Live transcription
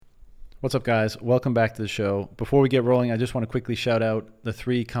What's up, guys? Welcome back to the show. Before we get rolling, I just want to quickly shout out the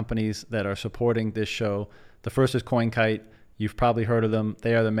three companies that are supporting this show. The first is CoinKite. You've probably heard of them.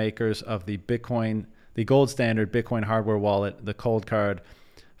 They are the makers of the gold standard Bitcoin hardware wallet, the Cold Card.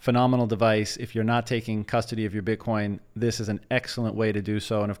 Phenomenal device. If you're not taking custody of your Bitcoin, this is an excellent way to do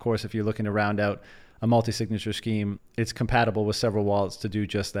so. And of course, if you're looking to round out a multi-signature scheme, it's compatible with several wallets to do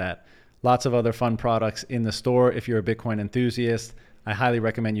just that. Lots of other fun products in the store if you're a Bitcoin enthusiast. I highly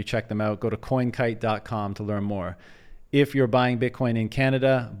recommend you check them out. Go to coinkite.com to learn more. If you're buying Bitcoin in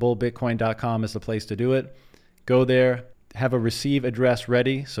Canada, bullbitcoin.com is the place to do it. Go there, have a receive address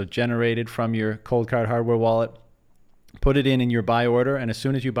ready, so generated from your Cold Card hardware wallet. Put it in your buy order, and as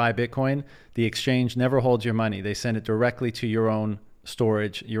soon as you buy Bitcoin, the exchange never holds your money. They send it directly to your own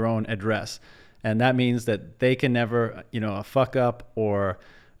storage, your own address. And that means that they can never, a fuck up or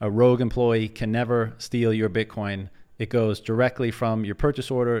a rogue employee can never steal your Bitcoin. It goes directly from your purchase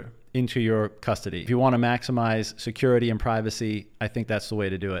order into your custody. If you want to maximize security and privacy, I think that's the way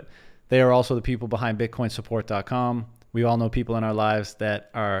to do it. They are also the people behind BitcoinSupport.com. We all know people in our lives that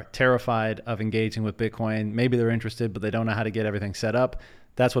are terrified of engaging with Bitcoin. Maybe they're interested, but they don't know how to get everything set up.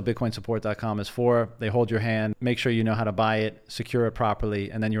 That's what BitcoinSupport.com is for. They hold your hand, make sure you know how to buy it, secure it properly,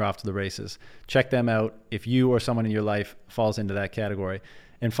 and then you're off to the races. Check them out if you or someone in your life falls into that category.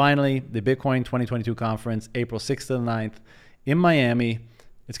 And finally, the Bitcoin 2022 conference, April 6th to the 9th in Miami.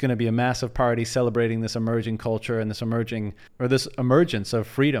 It's going to be a massive party celebrating this emerging culture and this emergence of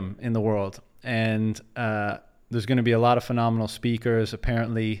freedom in the world. And there's going to be a lot of phenomenal speakers.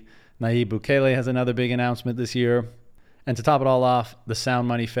 Apparently, Nayib Bukele has another big announcement this year. And to top it all off, the Sound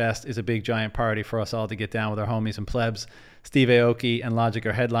Money Fest is a big giant party for us all to get down with our homies and plebs. Steve Aoki and Logic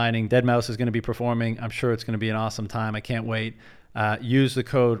are headlining. Deadmau5 is going to be performing. I'm sure it's going to be an awesome time. I can't wait. Use the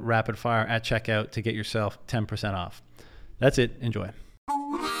code RAPIDFIRE at checkout to get yourself 10% off. That's it. Enjoy.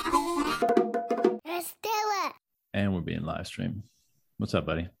 Let's do it. And we're being live streamed. What's up,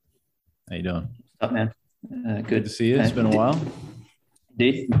 buddy? How you doing? What's up, man? Good to see you. It's been a while.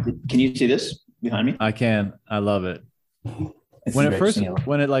 Can you see this behind me? I can. I love it. When it first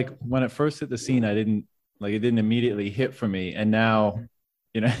hit the scene, it didn't immediately hit for me, and now,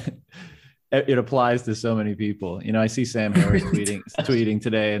 it applies to so many people. I see Sam Harris tweeting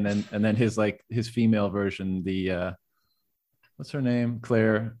today, and then his female version, the what's her name?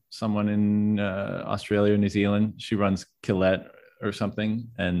 Claire, someone in Australia or New Zealand. She runs Colette or something,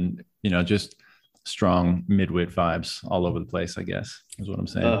 and just strong midwit vibes all over the place, I guess, is what I'm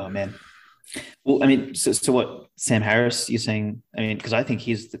saying. Oh man. Well, I mean, so what, Sam Harris, you're saying? I mean, because I think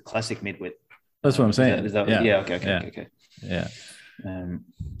he's the classic midwit. That's what I'm saying. Is that yeah. Okay. Yeah.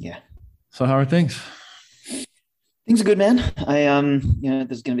 Yeah. So how are things? Things are good, man.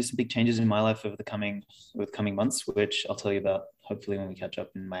 There's going to be some big changes in my life over the coming months, which I'll tell you about hopefully when we catch up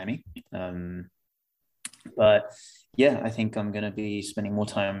in Miami. But yeah, I think I'm going to be spending more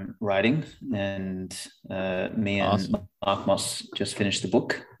time writing, and me and Awesome. Mark Moss just finished the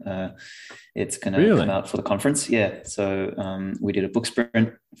book. It's going to come out for the conference. Yeah. So we did a book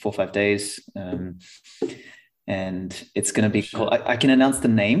sprint 4 or 5 days. And it's going to be called, I can announce the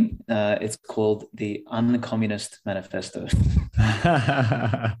name. It's called The Uncommunist Manifesto.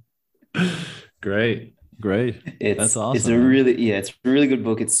 Great. That's awesome. It's a really good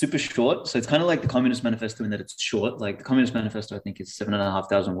book. It's super short. So it's kind of like the Communist Manifesto in that it's short. Like the Communist Manifesto, I think is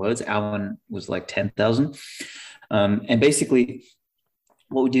 7,500 words. Our one was like 10,000. And basically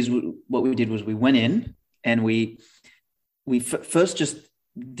what we did was we went in and we first just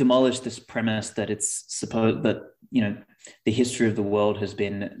demolished this premise that it's supposed that, the history of the world has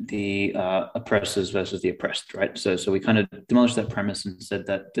been the oppressors versus the oppressed, right? So we kind of demolished that premise and said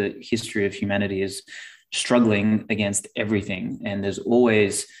that the history of humanity is struggling against everything, and there's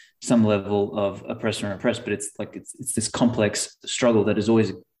always some level of oppressor and oppressed, but it's this complex struggle that has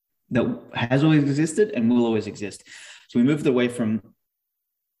always existed and will always exist. So we moved away from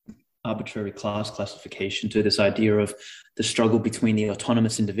arbitrary class classification to this idea of the struggle between the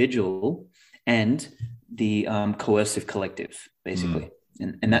autonomous individual and the coercive collective, basically.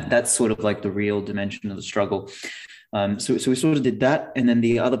 And that's sort of like the real dimension of the struggle. So we sort of did that. And then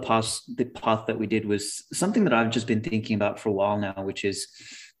the path that we did was something that I've just been thinking about for a while now, which is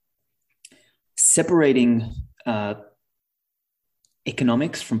separating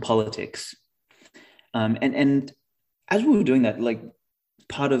economics from politics. And as we were doing that, like,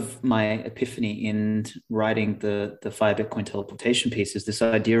 part of my epiphany in writing the Fire Bitcoin teleportation piece is this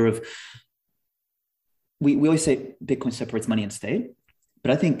idea of, we always say Bitcoin separates money and state,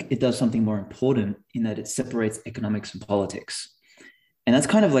 but I think it does something more important in that it separates economics and politics. And that's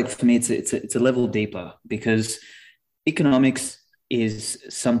kind of like, for me, it's a level deeper, because economics is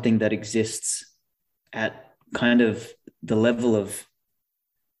something that exists at kind of the level of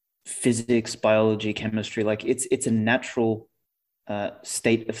physics, biology, chemistry. Like it's a natural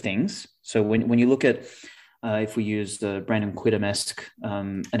state of things. So when you look at if we use the Brandon Quittem-esque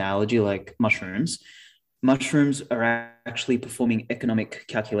analogy, like mushrooms are actually performing economic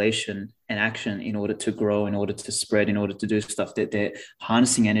calculation and action in order to grow, in order to spread, in order to do stuff. That they're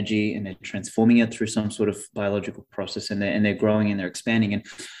harnessing energy and they're transforming it through some sort of biological process, and they're growing and they're expanding, and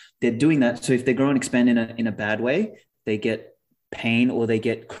they're doing that. So if they grow and expand in a bad way, they get pain, or they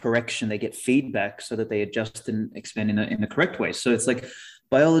get correction, they get feedback so that they adjust and expand in the correct way. So it's like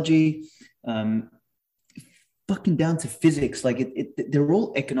biology, fucking down to physics, like they're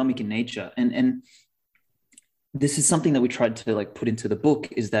all economic in nature. And this is something that we tried to like put into the book,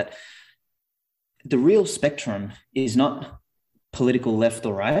 is that the real spectrum is not political left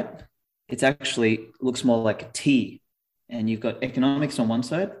or right. It's actually looks more like a T, and you've got economics on one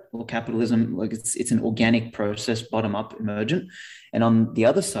side, or capitalism, like it's an organic process, bottom up, emergent. And on the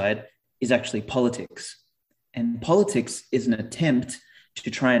other side is actually politics. And politics is an attempt to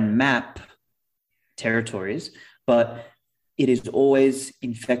try and map territories, but it is always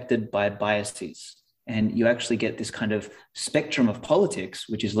infected by biases. And you actually get this kind of spectrum of politics,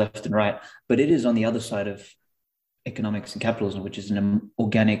 which is left and right, but it is on the other side of economics and capitalism, which is an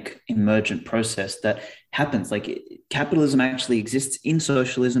organic emergent process that happens. Like capitalism actually exists in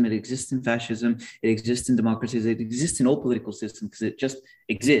socialism, it exists in fascism, it exists in democracies, it exists in all political systems, because it just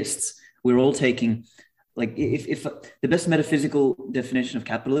exists. We're all taking, like, if the best metaphysical definition of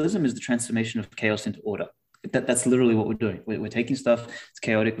capitalism is the transformation of chaos into order. That's literally what we're doing. We're taking stuff, it's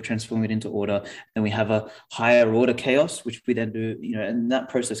chaotic, we're transforming it into order, then we have a higher order chaos, which we then do, and that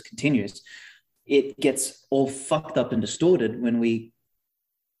process continues. It gets all fucked up and distorted when we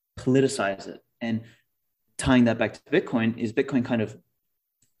politicize it. And tying that back to Bitcoin, is Bitcoin kind of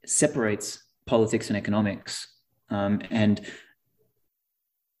separates politics and economics, and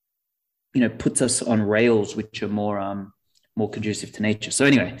puts us on rails which are more conducive to nature. So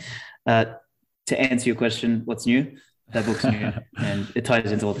anyway, to answer your question, what's new? That book's new, and it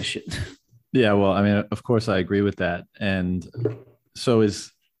ties into all this shit. Yeah, well, I mean, of course, I agree with that. And so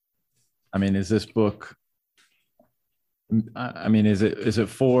is this book? I mean, is it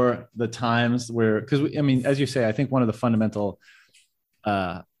for the times where? Because as you say, I think one of the fundamental,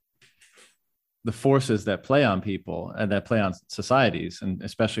 the forces that play on people and that play on societies, and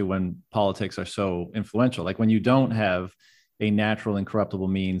especially when politics are so influential, like when you don't have a natural incorruptible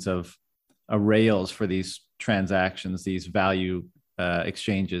means of rails for these transactions, these value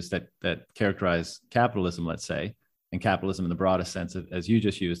exchanges that characterize capitalism, let's say, and capitalism in the broadest sense as you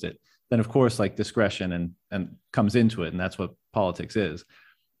just used it, then of course like discretion and comes into it, and that's what politics is.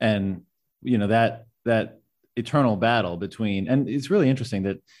 And that eternal battle between, and it's really interesting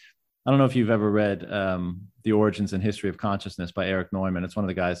that I don't know if you've ever read The Origins and History of Consciousness by Eric Neumann. It's one of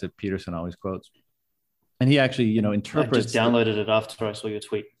the guys that Peterson always quotes, and he actually interprets. I just downloaded it after I saw your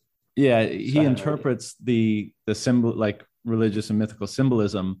tweet. Yeah, he interprets the symbol, like religious and mythical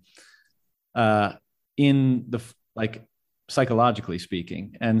symbolism, in the like psychologically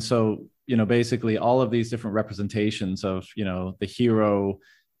speaking. And so basically all of these different representations of the hero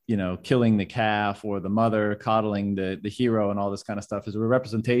killing the calf, or the mother coddling the hero, and all this kind of stuff is a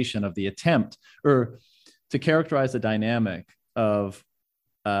representation of the attempt, or to characterize the dynamic of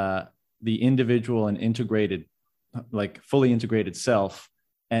the individual and integrated, like fully integrated self,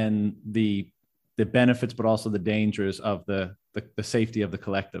 and the benefits, but also the dangers of the safety of the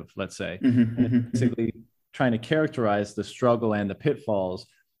collective, let's say. Mm-hmm, and basically trying to characterize the struggle and the pitfalls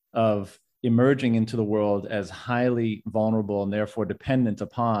of emerging into the world as highly vulnerable and therefore dependent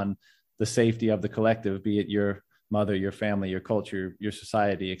upon the safety of the collective, be it your mother, your family, your culture, your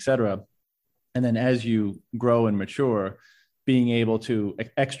society, etc. And then as you grow and mature, being able to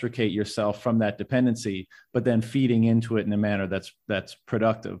extricate yourself from that dependency, but then feeding into it in a manner that's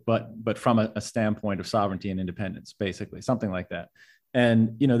productive, but from a standpoint of sovereignty and independence, basically, something like that.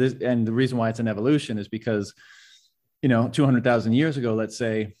 And the reason why it's an evolution is because 200,000 years ago, let's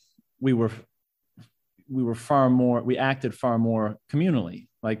say, we acted far more communally.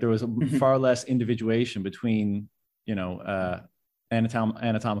 Like there was far less individuation between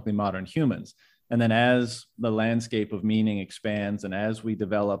anatomically modern humans. And then as the landscape of meaning expands, and as we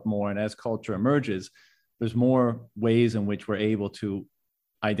develop more, and as culture emerges, there's more ways in which we're able to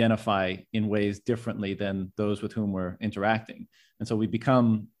identify in ways differently than those with whom we're interacting. And so we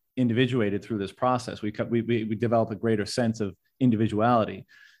become individuated through this process. We develop a greater sense of individuality.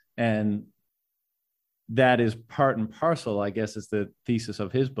 And that is part and parcel, I guess, is the thesis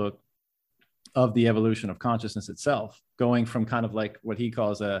of his book, of the evolution of consciousness itself, going from kind of like what he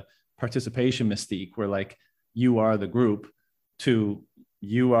calls a participation mystique, where like you are the group, to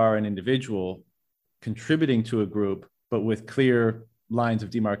you are an individual contributing to a group, but with clear lines of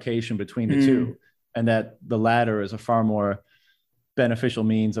demarcation between the two. And that the latter is a far more beneficial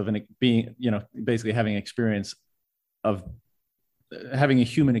means of being, basically having experience of having a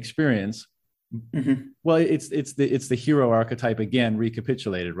human experience. Well, it's the hero archetype again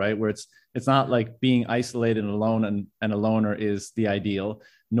recapitulated, right? Where it's not like being isolated and alone, and a loner is the ideal,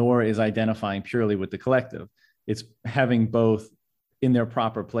 nor is identifying purely with the collective. It's having both in their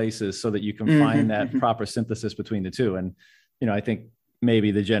proper places so that you can find that proper synthesis between the two. And I think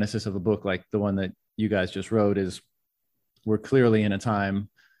maybe the genesis of a book like the one that you guys just wrote is, we're clearly in a time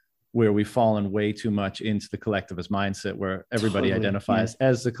where we've fallen way too much into the collectivist mindset, where everybody identifies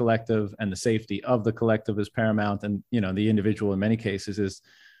as the collective, and the safety of the collective is paramount. And, the individual in many cases is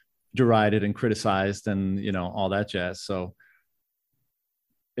derided and criticized and, all that jazz. So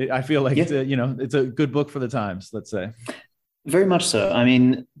I feel like it's a good book for the times, let's say. Very much so. I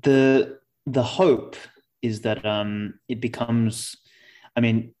mean, the hope is that it becomes,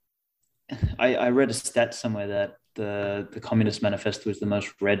 I read a stat somewhere that the Communist Manifesto is the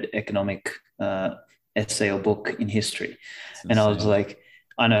most read economic essay or book in history. And I was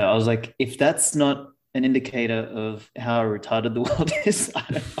like, if that's not an indicator of how retarded the world is, I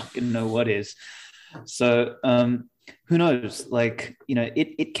don't fucking know what is. So who knows? Like,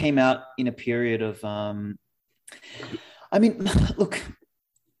 it came out in a period of, look,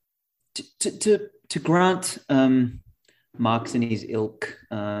 to grant Marx and his ilk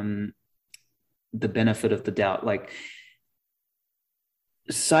the benefit of the doubt, like,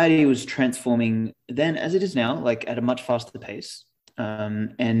 society was transforming then as it is now, like at a much faster pace.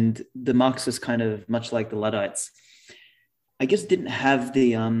 And the Marxists, kind of much like the Luddites, I guess didn't have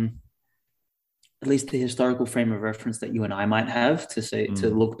the at least the historical frame of reference that you and I might have to say, to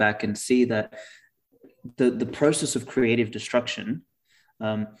look back and see that the process of creative destruction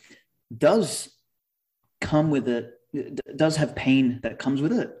does come with it, does have pain that comes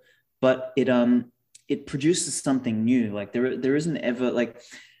with it, but it produces something new. Like there isn't ever, like,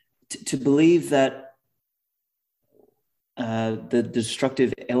 to believe that the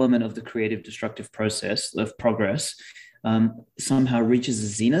destructive element of the creative destructive process of progress somehow reaches a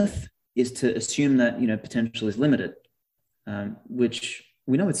zenith is to assume that potential is limited, which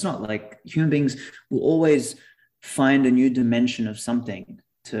we know it's not. Like, human beings will always find a new dimension of something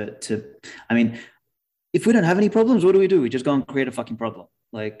if we don't have any problems, what do? We just go and create a fucking problem.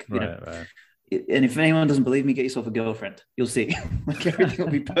 Like, right. And if anyone doesn't believe me, get yourself a girlfriend. You'll see. Like, everything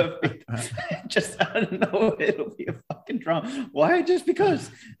will be perfect. Just out of nowhere, it'll be a fucking drama. Why? Just because.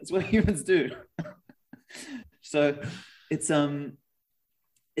 That's what humans do. So it's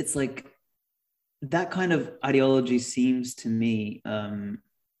like that kind of ideology seems to me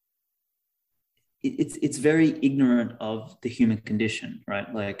it's very ignorant of the human condition,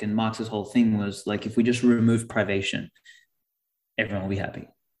 right? Like, and Marx's whole thing was like, if we just remove privation, everyone will be happy.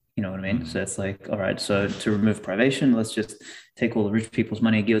 You know what I mean? So it's like, all right, so to remove privation, let's just take all the rich people's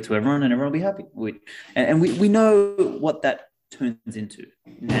money and give it to everyone, and everyone will be happy. We know what that turns into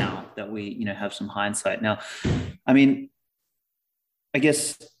now that we have some hindsight. Now, I mean, I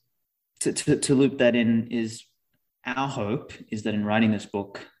guess to loop that in, is our hope is that in writing this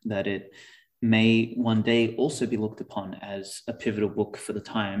book, that it may one day also be looked upon as a pivotal book for the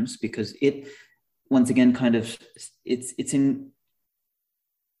times, because it, once again, kind of,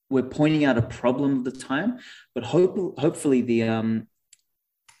 we're pointing out a problem of the time, but hopefully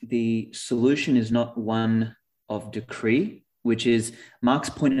the solution is not one of decree, which is, Marx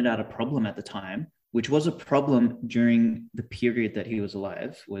pointed out a problem at the time, which was a problem during the period that he was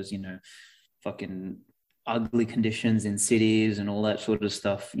alive, was, fucking ugly conditions in cities and all that sort of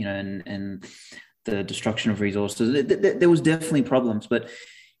stuff, and the destruction of resources. There was definitely problems, but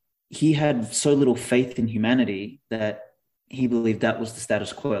he had so little faith in humanity that he believed that was the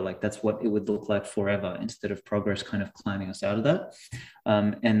status quo. Like, that's what it would look like forever, instead of progress kind of climbing us out of that.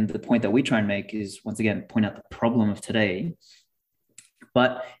 And the point that we try and make is, once again, point out the problem of today,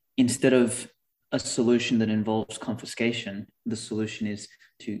 but instead of a solution that involves confiscation, the solution is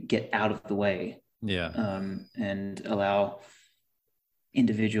to get out of the way. And allow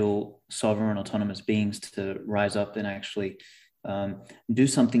individual sovereign autonomous beings to rise up and actually do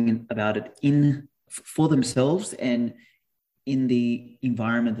something about it for themselves and in the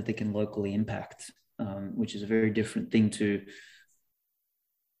environment that they can locally impact, which is a very different thing to,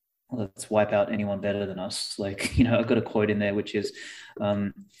 let's wipe out anyone better than us. Like, I've got a quote in there, which is,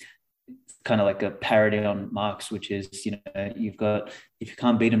 kind of like a parody on Marx, which is, you know, you've got, if you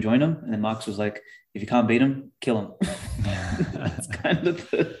can't beat him, join him. And then Marx was like, if you can't beat him, kill him. That's kind of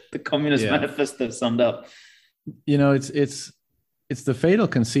the Communist Yeah. Manifesto summed up. You know, it's the fatal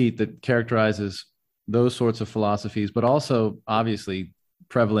conceit that characterizes those sorts of philosophies, but also obviously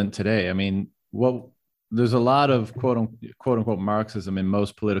prevalent today. I mean, what there's a lot of quote unquote Marxism in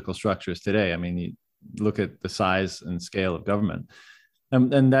most political structures today. I mean, you look at the size and scale of government.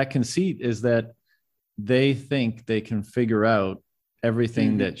 And that conceit is that they think they can figure out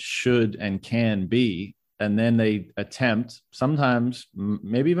everything that should and can be. And then they attempt, sometimes,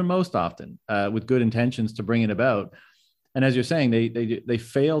 maybe even most often, with good intentions to bring it about. And as you're saying, they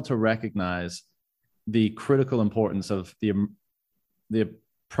fail to recognize the critical importance of the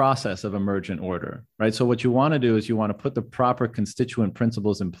process of emergent order, right? So what you want to do is you want to put the proper constituent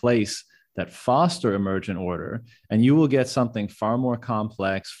principles in place that foster emergent order, and you will get something far more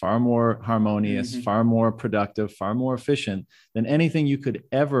complex, far more harmonious, far more productive, far more efficient than anything you could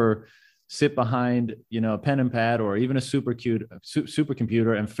ever sit behind, you know, a pen and pad or even a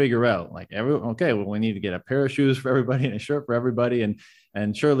supercomputer and figure out, like, okay, well, we need to get a pair of shoes for everybody and a shirt for everybody,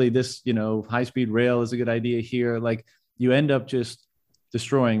 and surely this, you know, high-speed rail is a good idea here. Like, you end up just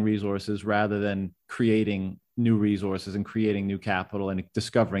destroying resources rather than creating new resources and creating new capital and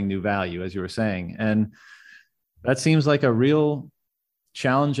discovering new value, as you were saying. And that seems like a real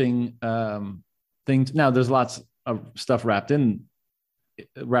challenging thing. Now, there's lots of stuff wrapped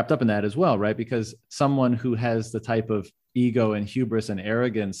up in that as well, right? Because someone who has the type of ego and hubris and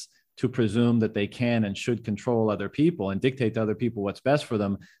arrogance to presume that they can and should control other people and dictate to other people what's best for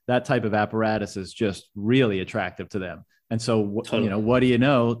them, that type of apparatus is just really attractive to them. And so, totally. You know, what do you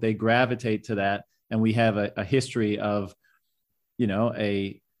know? They gravitate to that. And we have a history of, you know,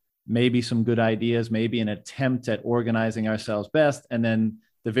 maybe some good ideas, maybe an attempt at organizing ourselves best. And then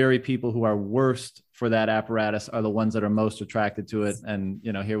the very people who are worst for that apparatus are the ones that are most attracted to it. And,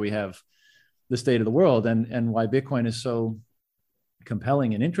 you know, here we have the state of the world. And why Bitcoin is so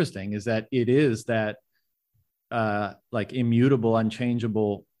compelling and interesting is that it is that like immutable,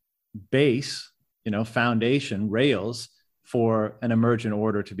 unchangeable base, you know, foundation, rails for an emergent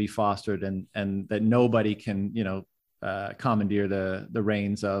order to be fostered, and that nobody can, you know, commandeer the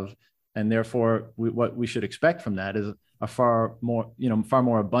reins of. And therefore, what we should expect from that is a far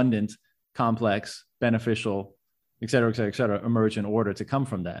more abundant, complex, beneficial, et cetera, emergent order to come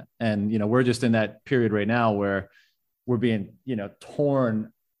from that. And, you know, we're just in that period right now where we're being, you know,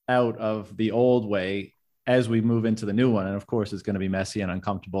 torn out of the old way as we move into the new one. And of course, it's going to be messy and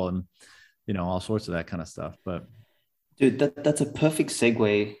uncomfortable and, you know, all sorts of that kind of stuff. But dude, that's a perfect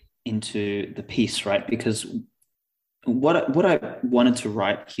segue into the piece, right? Because what I wanted to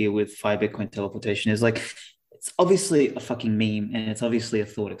write here with Fire Bitcoin Teleportation is, like, it's obviously a fucking meme and it's obviously a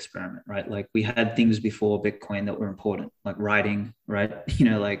thought experiment, right? Like, we had things before Bitcoin that were important, like writing, right? You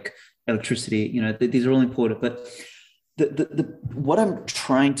know, like electricity, you know, these are all important. But the what I'm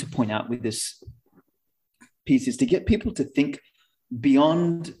trying to point out with this piece is to get people to think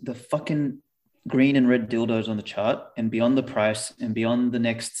beyond the fucking green and red dildos on the chart, and beyond the price, and beyond the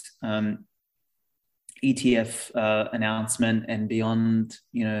next ETF announcement, and beyond,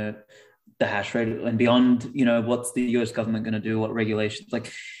 you know, the hash rate, and beyond, you know, what's the US government going to do, what regulations.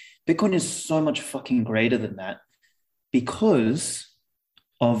 Like, Bitcoin is so much fucking greater than that because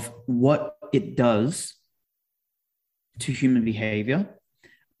of what it does to human behavior,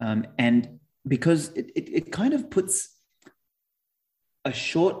 and because it kind of puts a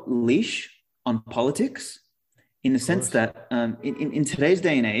short leash on politics, in the sense that in today's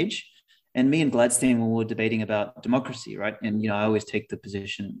day and age, and me and Gladstein, when we were debating about democracy, right? And, you know, I always take the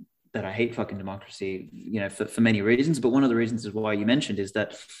position that I hate fucking democracy, you know, for many reasons. But one of the reasons is why you mentioned is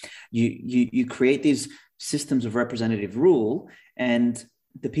that you create these systems of representative rule, and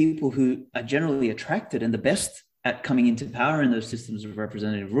the people who are generally attracted and the best at coming into power in those systems of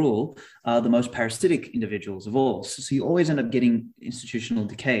representative rule are the most parasitic individuals of all. So you always end up getting institutional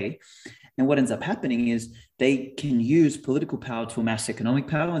decay. And what ends up happening is they can use political power to amass economic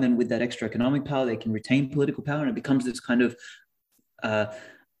power. And then with that extra economic power, they can retain political power. And it becomes this kind of,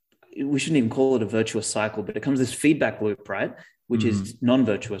 we shouldn't even call it a virtuous cycle, but it becomes this feedback loop, right? Which is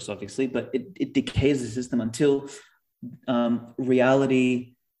non-virtuous, obviously, but it decays the system until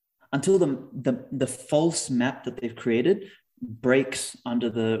reality, until the false map that they've created breaks under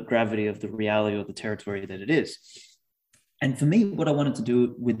the gravity of the reality or the territory that it is. And for me, what I wanted to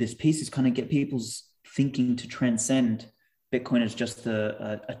do with this piece is kind of get people's thinking to transcend Bitcoin as just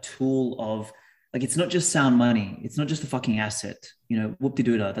a tool of, like, it's not just sound money. It's not just a fucking asset, you know,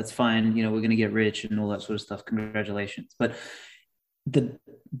 whoop-de-doo-dah, that's fine. You know, we're going to get rich and all that sort of stuff. Congratulations. But the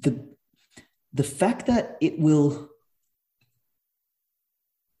the fact that it will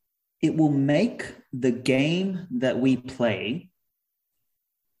make the game that we play,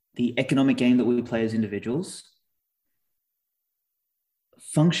 the economic game that we play as individuals,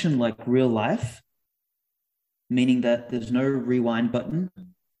 function like real life, meaning that there's no rewind button.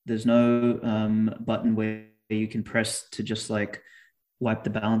 There's no button where you can press to just like wipe the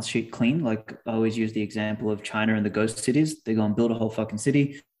balance sheet clean. Like I always use the example of China and the ghost cities. They go and build a whole fucking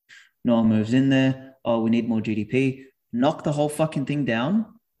city. No one moves in there. Oh, we need more GDP. Knock the whole fucking thing down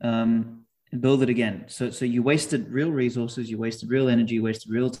and build it again. So you wasted real resources, you wasted real energy, you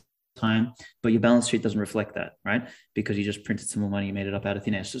wasted real time, but your balance sheet doesn't reflect that, right? Because you just printed some more money, you made it up out of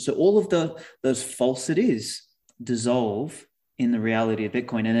thin air. So all of those falsities dissolve in the reality of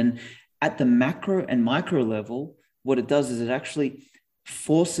Bitcoin. And then at the macro and micro level, what it does is it actually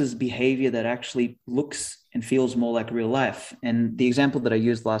forces behavior that actually looks and feels more like real life. And the example that I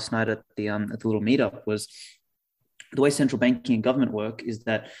used last night at the little meetup was the way central banking and government work is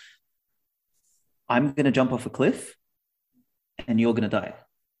that I'm going to jump off a cliff and you're going to die.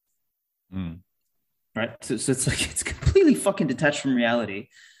 Right. So it's like, it's completely fucking detached from reality.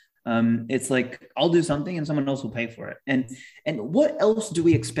 It's like, I'll do something and someone else will pay for it. And what else do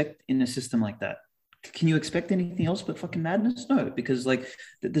we expect in a system like that? Can you expect anything else but fucking madness? No, because like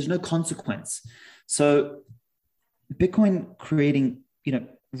there's no consequence. So Bitcoin creating,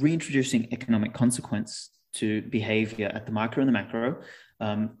 reintroducing economic consequence to behavior at the micro and the macro,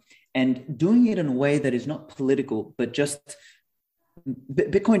 and doing it in a way that is not political, but just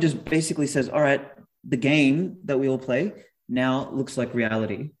Bitcoin just basically says, all right, the game that we all play now looks like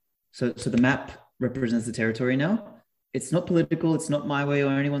reality. So the map represents the territory now. It's not political. It's not my way or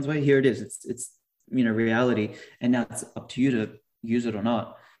anyone's way. Here it is. It's reality. And now it's up to you to use it or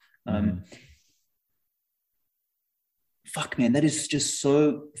not. Fuck, man, that is just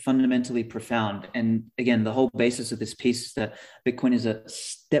so fundamentally profound. And again, the whole basis of this piece is that Bitcoin is a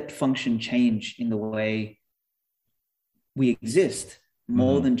step function change in the way we exist,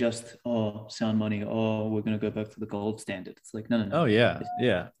 more than just, sound money. Oh, we're going to go back to the gold standard. It's like, no. Oh yeah.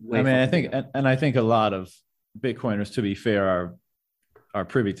 Yeah. I mean, I think, and I think a lot of Bitcoiners, to be fair, are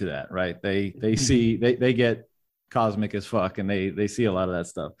privy to that, right? They see, they get cosmic as fuck, and they see a lot of that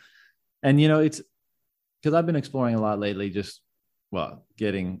stuff. And, it's because I've been exploring a lot lately, just,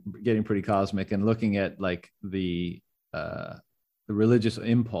 getting pretty cosmic and looking at like the religious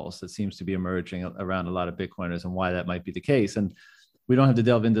impulse that seems to be emerging around a lot of Bitcoiners and why that might be the case. And we don't have to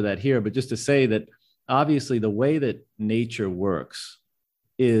delve into that here, but just to say that obviously the way that nature works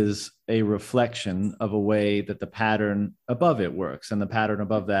is a reflection of a way that the pattern above it works, and the pattern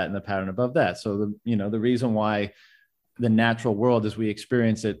above that, and the pattern above that. So the reason why the natural world as we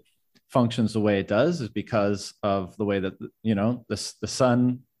experience it functions the way it does is because of the way that, the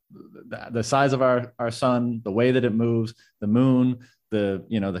sun, the size of our sun, the way that it moves, the moon, the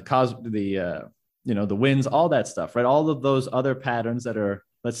winds, all that stuff, right? All of those other patterns that are,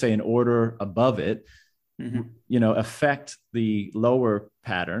 let's say, in order above it, affect the lower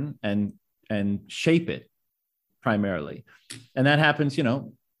pattern and shape it primarily. And that happens,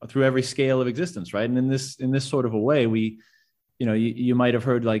 through every scale of existence, right? And in this sort of a way, you might have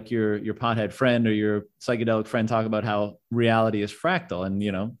heard like your pothead friend or your psychedelic friend talk about how reality is fractal.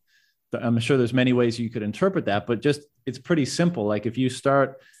 And, I'm sure there's many ways you could interpret that, but just, it's pretty simple. Like if you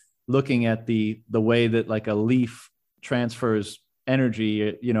start looking at the way that like a leaf transfers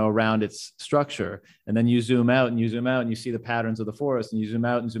energy, around its structure, and then you zoom out and you zoom out and you see the patterns of the forest, and you zoom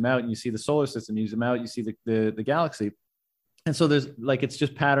out and you see the solar system, you zoom out, you see the galaxy. And so there's like, it's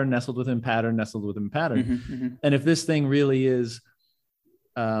just pattern nestled within pattern, nestled within pattern. And if this thing really is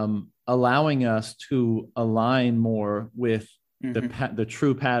allowing us to align more with the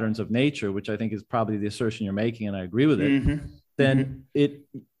true patterns of nature, which I think is probably the assertion you're making, and I agree with it, then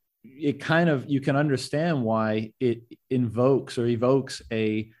it kind of, you can understand why it invokes or evokes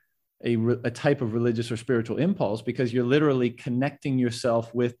a type of religious or spiritual impulse, because you're literally connecting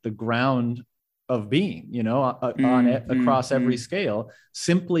yourself with the ground of being, across every scale,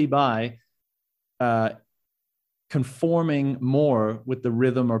 simply by conforming more with the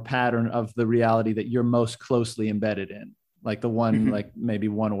rhythm or pattern of the reality that you're most closely embedded in, like the one, like maybe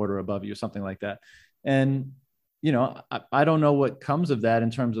one order above you or something like that. And, I don't know what comes of that in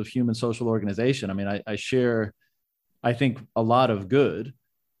terms of human social organization. I mean, I share, I think, a lot of good,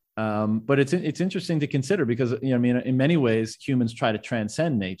 but it's interesting to consider because, in many ways, humans try to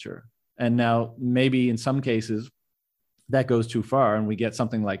transcend nature. And now maybe in some cases that goes too far and we get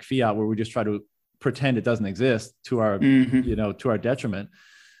something like fiat where we just try to pretend it doesn't exist to our, to our detriment.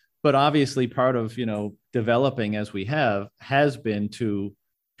 But obviously part of, developing as we has been to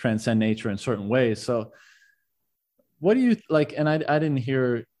transcend nature in certain ways. So what do you like? And I didn't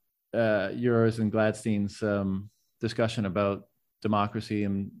hear yours and Gladstein's discussion about democracy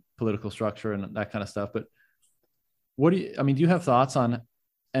and political structure and that kind of stuff. But what do you, I mean, do you have thoughts on,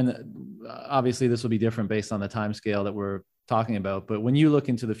 and obviously this will be different based on the time scale that we're talking about, but when you look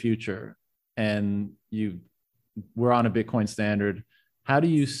into the future and we're on a Bitcoin standard, how do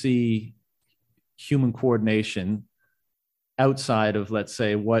you see human coordination outside of, let's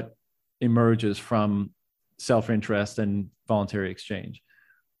say, what emerges from self-interest and voluntary exchange?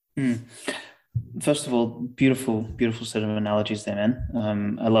 First of all, beautiful set of analogies there,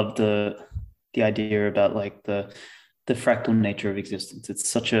 man. I love the idea about like the fractal nature of existence. It's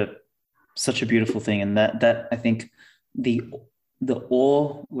such a beautiful thing, and that I think the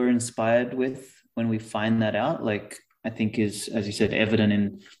awe we're inspired with when we find that out, like, I think is, as you said, evident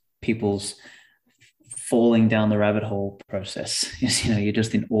in people's falling down the rabbit hole process. You're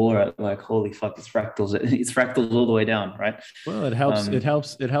just in awe at, like, holy fuck, it's fractals all the way down, right? Well, it helps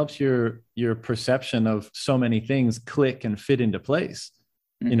your perception of so many things click and fit into place.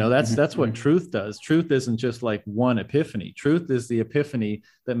 That's what truth does. Truth isn't just like one epiphany. Truth is the epiphany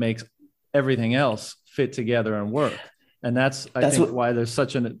that makes everything else fit together and work. And I think why there's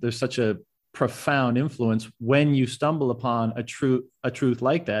such a profound influence when you stumble upon a truth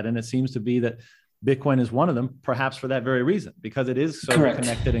like that. And it seems to be that Bitcoin is one of them, perhaps for that very reason, because it is so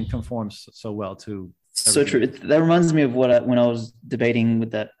connected and conforms so well to everything. So true. That reminds me of when I was debating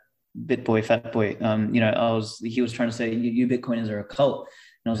with that BitBoy, Fat Boy. He was trying to say you Bitcoiners are a cult,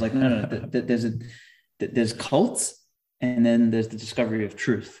 and I was like, no. There's cults, and then there's the discovery of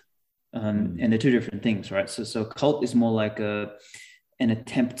truth, and they're two different things, right? So cult is more like an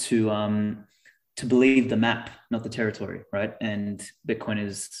attempt to believe the map, not the territory, right? And Bitcoin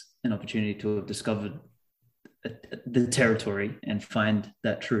is an opportunity to have discovered the territory and find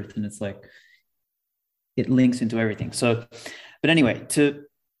that truth. And it's like, it links into everything. So, but anyway, to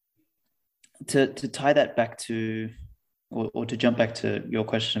tie that back to, or to jump back to your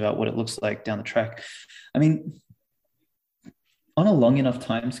question about what it looks like down the track. I mean, on a long enough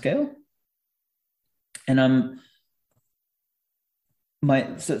time scale, and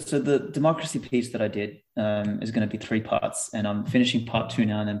the democracy piece that I did is going to be 3 parts, and I'm finishing part 2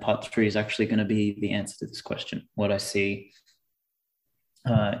 now, and then part 3 is actually going to be the answer to this question, what I see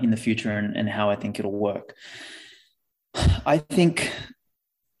in the future and how I think it'll work. I think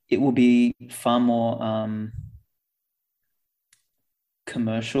it will be far more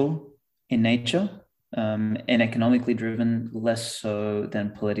commercial in nature and economically driven, less so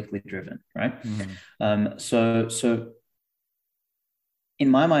than politically driven, right? So in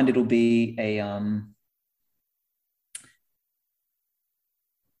my mind, it'll be a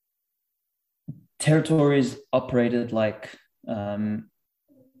territories operated like the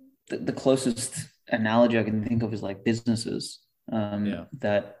closest analogy I can think of is like businesses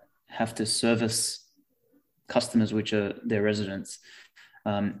that have to service customers, which are their residents,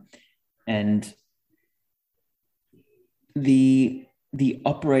 and the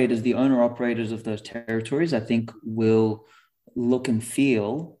owner operators of those territories, I think, will look and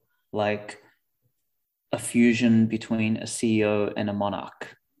feel like a fusion between a CEO and a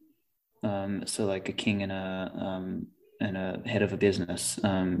monarch. So like a king and a head of a business,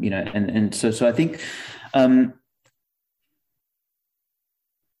 and so I think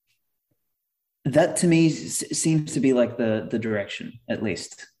that to me seems to be like the direction, at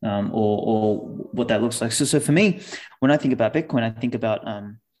least, or what that looks like. So for me, when I think about Bitcoin, I think about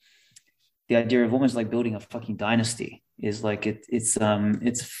the idea of almost like building a fucking dynasty. Is like it's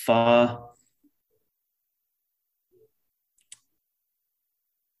far.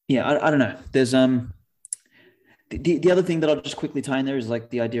 Yeah, I don't know. There's the other thing that I'll just quickly tie in there is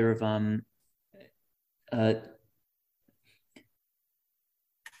like the idea of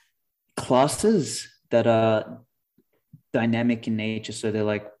classes that are dynamic in nature. So they're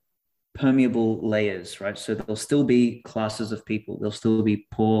like permeable layers, right? So there'll still be classes of people. There'll still be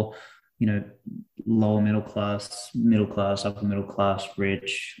poor, lower middle class, upper middle class,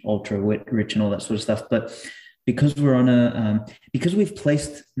 rich, ultra rich, and all that sort of stuff. But because we're on because we've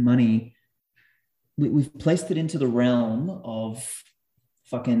placed money, we've placed it into the realm of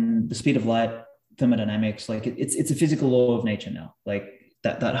fucking the speed of light, thermodynamics. Like it's a physical law of nature now. Like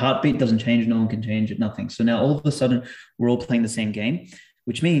that heartbeat doesn't change. No one can change it. Nothing. So now all of a sudden we're all playing the same game,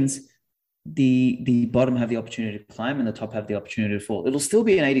 which means the bottom have the opportunity to climb and the top have the opportunity to fall. It'll still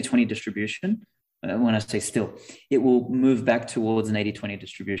be an 80-20 distribution. When I say still, it will move back towards an 80-20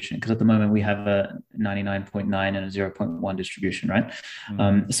 distribution, because at the moment we have a 99.9 and a 0.1 distribution, right?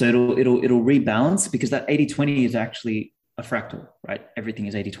 So it'll rebalance, because that 80-20 is actually a fractal, right? Everything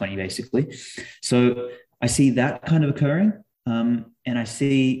is 80-20 basically. So I see that kind of occurring. And I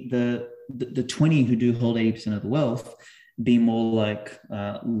see the 20 who do hold 80% of the wealth be more like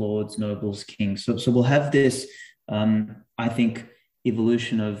lords, nobles, kings. So we'll have this, I think,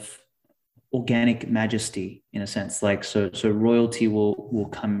 evolution of organic majesty in a sense. Like so royalty will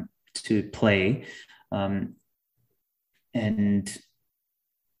come to play, and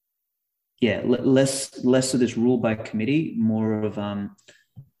yeah, less of this rule by committee, more of I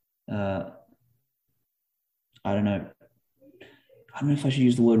don't know. I don't know if I should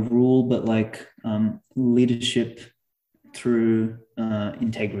use the word rule, but like leadership through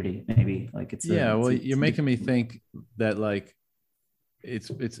integrity, maybe. Like you're making me think that like it's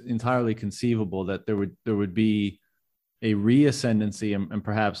entirely conceivable that there would be a reascendancy and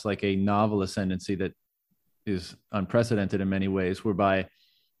perhaps like a novel ascendancy that is unprecedented in many ways, whereby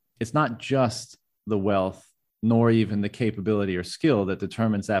it's not just the wealth nor even the capability or skill that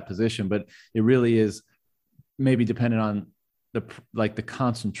determines that position, but it really is maybe dependent on the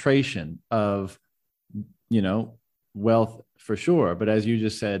concentration of, wealth for sure. But as you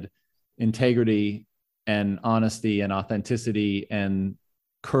just said, integrity and honesty and authenticity and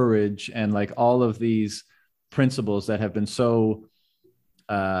courage and like all of these principles that have been so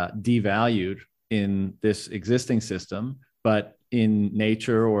devalued in this existing system, but in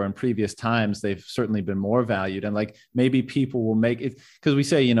nature or in previous times, they've certainly been more valued. And like maybe people will make it, because we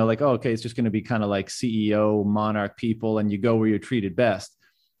say, like, oh, okay, it's just going to be kind of like CEO, monarch people, and you go where you're treated best.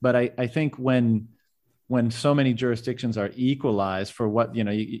 But I think when so many jurisdictions are equalized for what,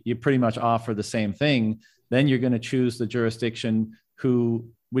 you pretty much offer the same thing, then you're going to choose the jurisdiction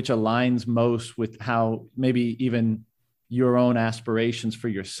which aligns most with how maybe even your own aspirations for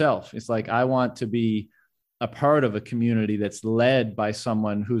yourself. It's like, I want to be a part of a community that's led by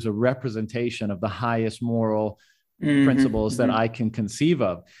someone who's a representation of the highest moral principles that I can conceive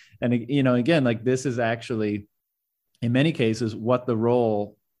of. And, again, like this is actually in many cases what the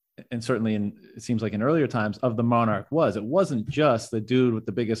role, and certainly it seems like in earlier times, of the monarch was. It wasn't just the dude with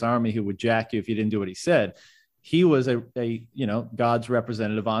the biggest army who would jack you if you didn't do what he said. He was a God's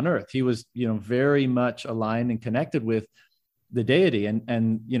representative on earth. He was, very much aligned and connected with the deity.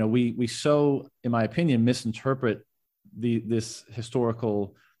 And we so, in my opinion, misinterpret this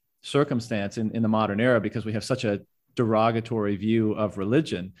historical circumstance in the modern era because we have such a derogatory view of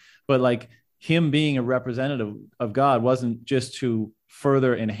religion. But like him being a representative of God wasn't just to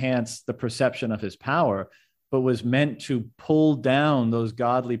further enhance the perception of his power, but was meant to pull down those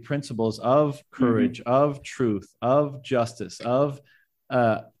godly principles of courage, of truth, of justice, of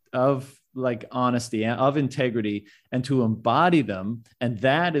like honesty, of integrity, and to embody them. And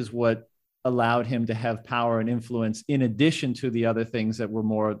that is what allowed him to have power and influence in addition to the other things that were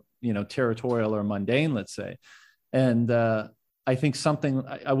more, territorial or mundane, let's say. And I think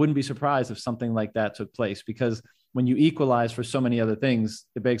I wouldn't be surprised if something like that took place, because when you equalize for so many other things,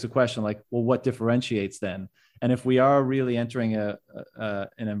 it begs the question like, well, what differentiates then? And if we are really entering an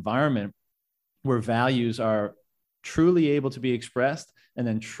environment where values are truly able to be expressed and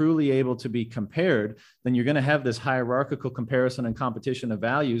then truly able to be compared, then you're going to have this hierarchical comparison and competition of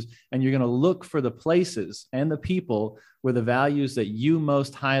values. And you're going to look for the places and the people where the values that you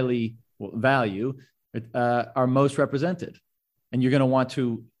most highly value are most represented. And you're going to want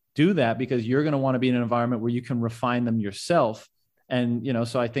to do that because you're going to want to be in an environment where you can refine them yourself. And,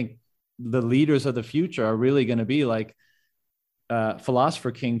 so I think the leaders of the future are really going to be like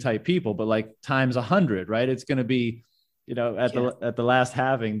philosopher king type people, but like times 100, right? It's going to be, at the last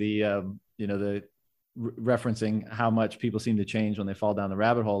halving, the referencing how much people seem to change when they fall down the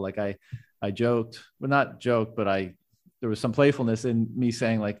rabbit hole. Like I joked, well, not joked, but there was some playfulness in me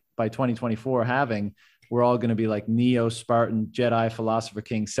saying like by 2024 halving, we're all going to be like Neo-Spartan Jedi philosopher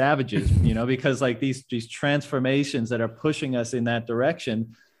king savages, because like these transformations that are pushing us in that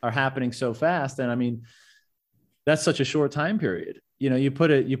direction are happening so fast. And I mean, that's such a short time period. You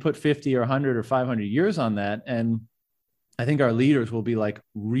put 50 or 100 or 500 years on that. And I think our leaders will be like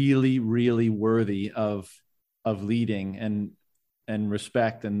really, really worthy of leading and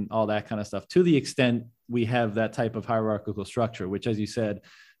respect and all that kind of stuff, to the extent we have that type of hierarchical structure, which, as you said,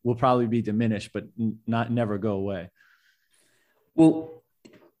 will probably be diminished, but never go away. Well,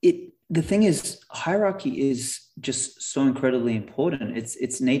 the thing is, hierarchy is just so incredibly important.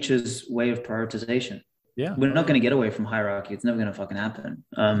 It's nature's way of prioritization. Yeah, we're not going to get away from hierarchy. It's never going to fucking happen.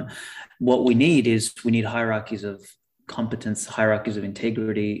 What we need hierarchies of competence, hierarchies of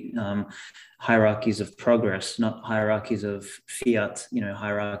integrity, hierarchies of progress, not hierarchies of fiat,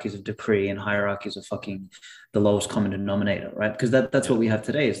 hierarchies of decree and hierarchies of fucking the lowest common denominator, right? Because that's what we have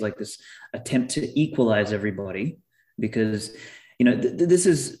today, is like this attempt to equalize everybody, because, this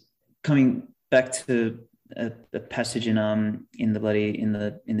is coming back to a passage in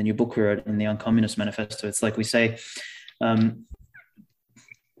the new book we wrote, in the Uncommunist Manifesto. It's like we say,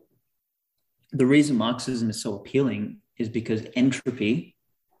 the reason Marxism is so appealing is because entropy,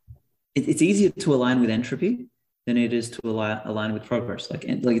 it's easier to align with entropy than it is to align with progress. Like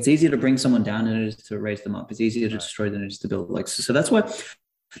it's easier to bring someone down than it is to raise them up. It's easier to destroy than it is to build. Like, so that's why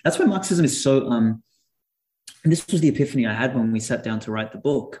Marxism is so, and this was the epiphany I had when we sat down to write the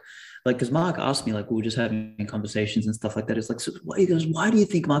book. Like, because Mark asked me, like, we were just having conversations and stuff like that. It's like, so he goes, why do you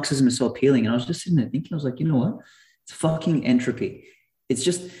think Marxism is so appealing? And I was just sitting there thinking, I was like, you know what? It's fucking entropy. It's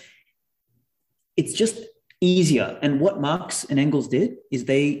just easier. And what Marx and Engels did is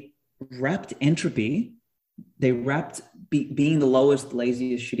they wrapped entropy, being the lowest,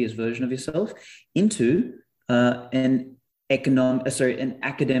 laziest, shittiest version of yourself into an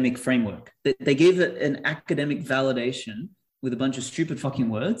academic framework. They gave it an academic validation with a bunch of stupid fucking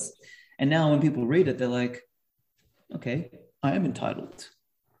words. And now when people read it, they're like, okay, I am entitled.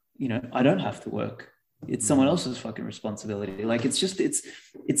 I don't have to work. It's someone else's fucking responsibility. Like,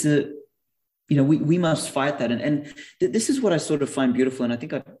 we must fight that. And this is what I sort of find beautiful. And I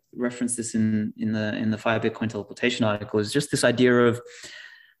think I referenced this in the Fire Bitcoin Teleportation article, is just this idea of,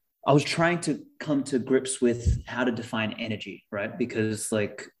 I was trying to come to grips with how to define energy, right? Because,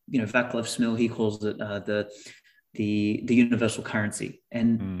 like, Vaclav Smil, he calls it the universal currency.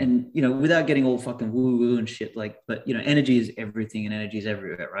 And without getting all fucking woo-woo and shit, like, but energy is everything and energy is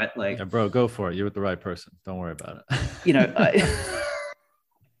everywhere, right? Like, yeah, bro, go for it. You're with the right person. Don't worry about it.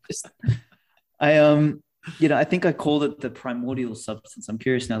 I think I called it the primordial substance. I'm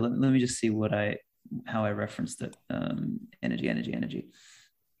curious now. Let me just see how I referenced it. Energy.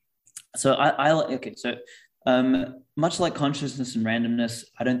 So much like consciousness and randomness,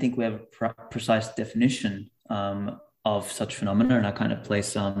 I don't think we have a precise definition of such phenomena, and I kind of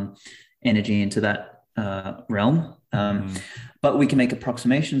place energy into that realm. But we can make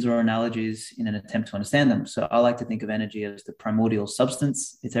approximations or analogies in an attempt to understand them. So I like to think of energy as the primordial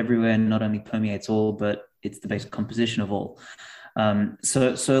substance. It's everywhere and not only permeates all, but it's the basic composition of all.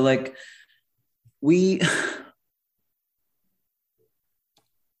 So like we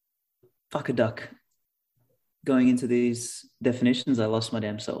fuck a duck. Going into these definitions, I lost my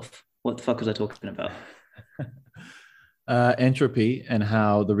damn self. What the fuck was I talking about? Entropy, and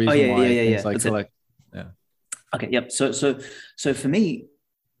how the reason why things like collect. Yeah. Okay. Yep. So for me,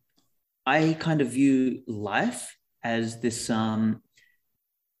 I kind of view life as this,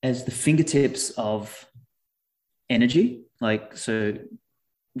 as the fingertips of energy. Like, so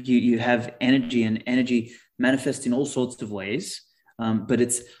you have energy, and energy manifests in all sorts of ways, but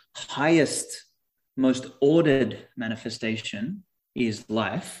its highest, most ordered manifestation is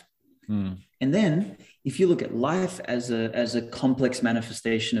life. And then if you look at life as a complex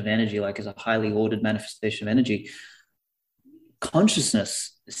manifestation of energy, like as a highly ordered manifestation of energy,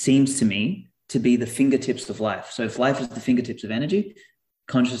 consciousness seems to me to be the fingertips of life. So if life is the fingertips of energy,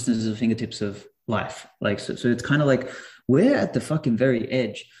 consciousness is the fingertips of life. Like, so it's kind of like we're at the fucking very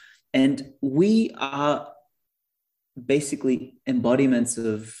edge, and we are basically embodiments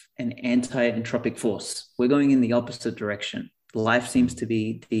of an anti-entropic force. We're going in the opposite direction. Life seems to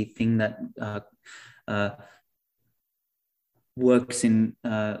be the thing that works in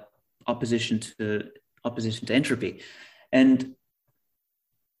opposition to entropy. And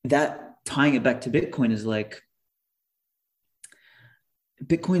that, tying it back to Bitcoin, is like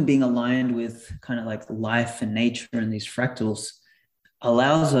Bitcoin being aligned with kind of like life and nature and these fractals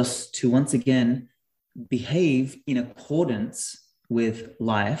allows us to once again behave in accordance with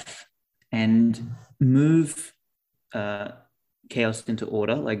life and move chaos into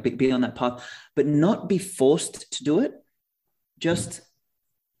order, like be on that path, but not be forced to do it. Just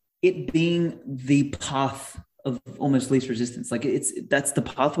it being the path of almost least resistance. Like that's the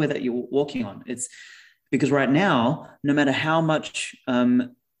pathway that you're walking on. It's because right now, no matter how much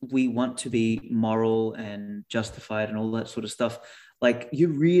we want to be moral and justified and all that sort of stuff, like you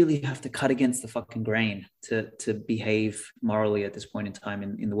really have to cut against the fucking grain to behave morally at this point in time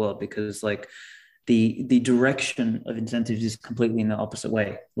in the world, because like the direction of incentives is completely in the opposite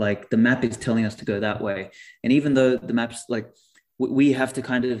way. Like the map is telling us to go that way. And even though the map's like, we have to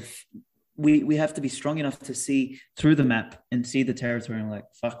kind of, we have to be strong enough to see through the map and see the territory and like,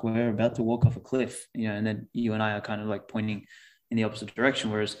 fuck, we're about to walk off a cliff, and then you and I are kind of like pointing in the opposite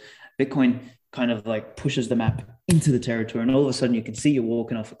direction. Whereas Bitcoin kind of like pushes the map into the territory, and all of a sudden you can see you're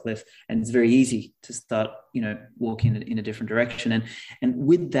walking off a cliff, and it's very easy to start, walking in a different direction. And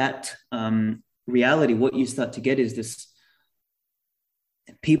with that reality, what you start to get is this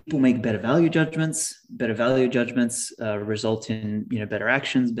people make better value judgments. Better value judgments result in better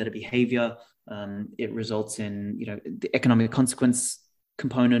actions, better behavior. It results in the economic consequence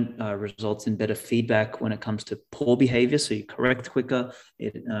component results in better feedback when it comes to poor behavior. So you correct quicker.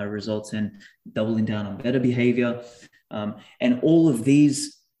 It results in doubling down on better behavior. And all of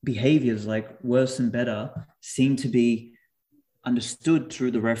these behaviors, like worse and better, seem to be understood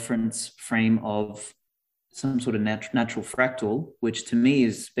through the reference frame of some sort of natural fractal, which to me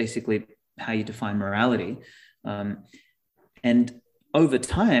is basically how you define morality. And over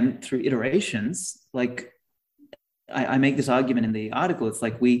time, through iterations, like I make this argument in the article, it's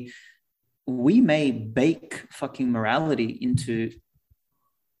like we may bake fucking morality into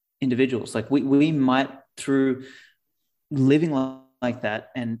individuals. Like we might, through living like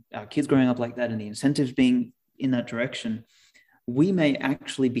that and our kids growing up like that and the incentives being in that direction, we may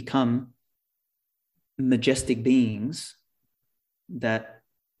actually become majestic beings that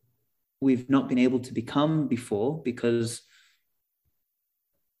we've not been able to become before because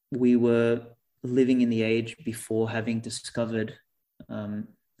we were living in the age before having discovered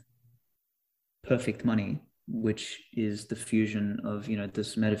perfect money, which is the fusion of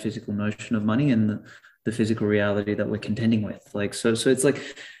this metaphysical notion of money and the physical reality that we're contending with. Like so it's like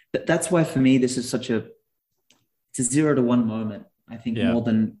that's why for me this is it's a 0 to 1 moment, I think, more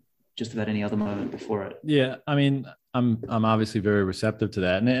than just about any other moment before it. Yeah, I mean, I'm obviously very receptive to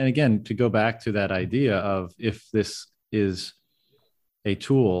that, and again, to go back to that idea of if this is a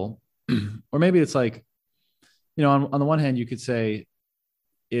tool, or maybe it's like, on the one hand, you could say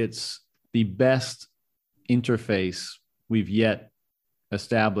it's the best interface we've yet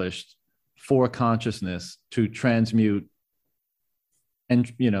established for consciousness to transmute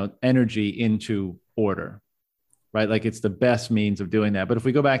and energy into order, right? Like it's the best means of doing that. But if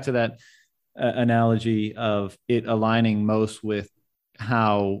we go back to that analogy of it aligning most with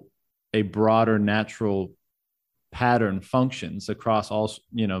how a broader natural pattern functions across all,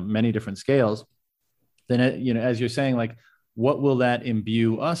 many different scales, then, as you're saying, like, what will that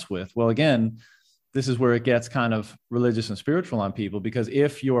imbue us with? Well, again, this is where it gets kind of religious and spiritual on people, because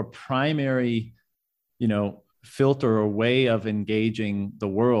if your primary, filter or way of engaging the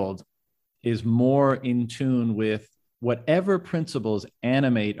world is more in tune with whatever principles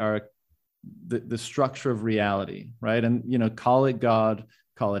animate the structure of reality, right? And, call it God,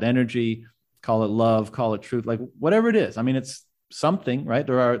 call it energy, call it love, call it truth, like whatever it is. I mean, it's something, right?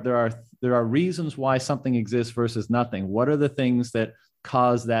 There are reasons why something exists versus nothing. What are the things that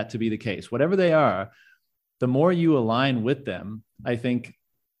cause that to be the case? Whatever they are, the more you align with them, I think,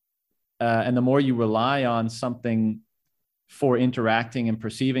 and the more you rely on something for interacting and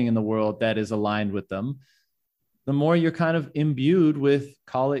perceiving in the world that is aligned with them, the more you're kind of imbued with,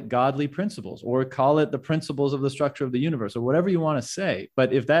 call it godly principles, or call it the principles of the structure of the universe, or whatever you want to say.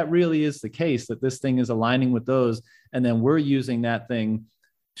 But if that really is the case, that this thing is aligning with those, and then we're using that thing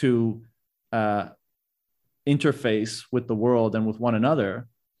to interface with the world and with one another,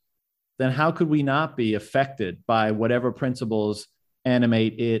 then how could we not be affected by whatever principles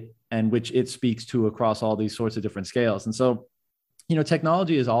animate it and which it speaks to across all these sorts of different scales? And so,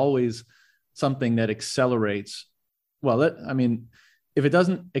 technology is always something that accelerates. Well, if it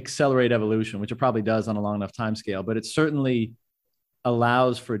doesn't accelerate evolution, which it probably does on a long enough time scale, but it certainly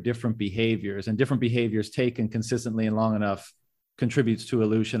allows for different behaviors, and different behaviors taken consistently and long enough contributes to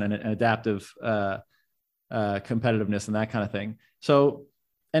evolution and adaptive competitiveness and that kind of thing. So,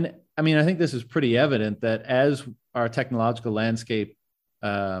 and I mean, I think this is pretty evident that as our technological landscape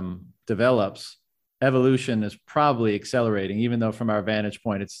develops, evolution is probably accelerating, even though from our vantage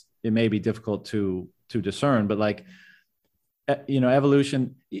point, it may be difficult to discern. But like,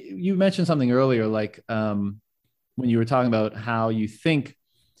 evolution, you mentioned something earlier, like when you were talking about how you think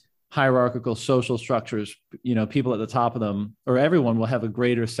hierarchical social structures, people at the top of them, or everyone, will have a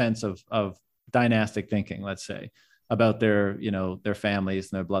greater sense of dynastic thinking, let's say, about their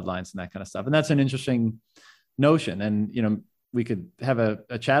families and their bloodlines and that kind of stuff. And that's an interesting notion. And, we could have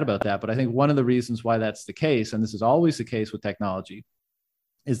a chat about that. But I think one of the reasons why that's the case, and this is always the case with technology,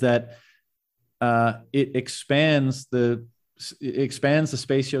 is that it expands the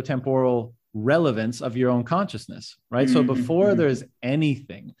spatiotemporal relevance of your own consciousness, right? Mm-hmm. So before there's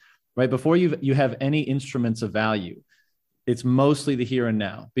anything, right, before you have any instruments of value, it's mostly the here and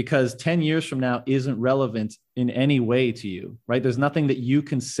now, because 10 years from now isn't relevant in any way to you, right? There's nothing that you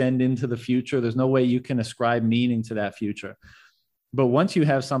can send into the future. There's no way you can ascribe meaning to that future. But once you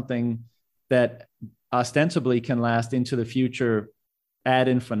have something that ostensibly can last into the future ad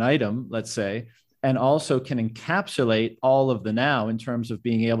infinitum, let's say, and also can encapsulate all of the now in terms of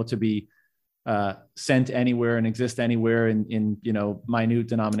being able to be sent anywhere and exist anywhere in minute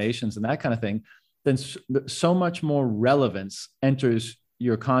denominations and that kind of thing, then so much more relevance enters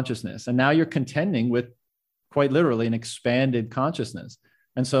your consciousness. And now you're contending with quite literally an expanded consciousness.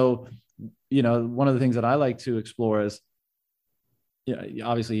 And so, one of the things that I like to explore is,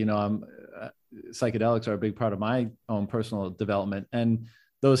 obviously, psychedelics are a big part of my own personal development, and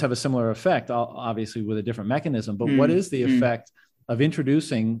those have a similar effect, obviously with a different mechanism. But what is the effect of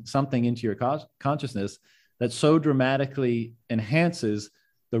introducing something into your consciousness that so dramatically enhances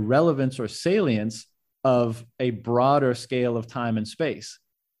the relevance or salience of a broader scale of time and space?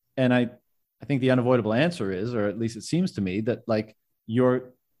 And I think the unavoidable answer is, or at least it seems to me, that like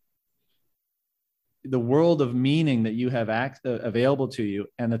the world of meaning that you have available to you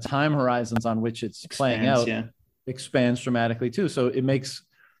and the time horizons on which it's playing out expands dramatically too. So it makes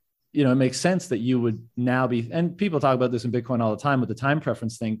sense that you would now be, and people talk about this in Bitcoin all the time with the time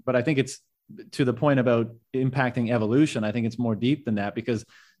preference thing, but I think it's to the point about impacting evolution. I think it's more deep than that, because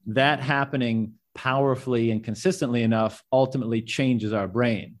that happening powerfully and consistently enough ultimately changes our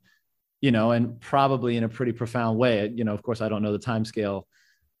brain, and probably in a pretty profound way. Of course, I don't know the time scale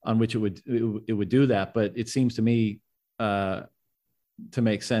on which it would do that, but it seems to me to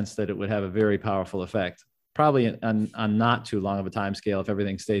make sense that it would have a very powerful effect, probably on not too long of a time scale if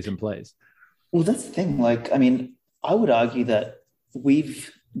everything stays in place. Well, that's the thing. Like, I mean, I would argue that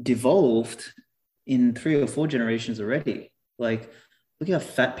we've devolved in 3 or 4 generations already. Like, look how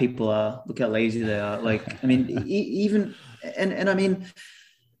fat people are. Look how lazy they are. Like, I mean, even, and I mean,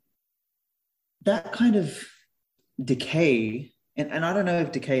 that kind of decay, and I don't know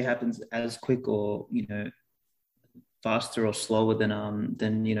if decay happens as quick or, faster or slower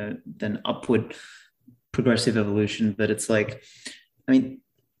than upward progressive evolution. But it's like, I mean,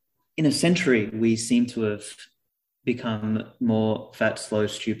 in a century, we seem to have become more fat, slow,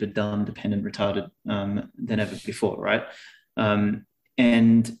 stupid, dumb, dependent, retarded than ever before, right?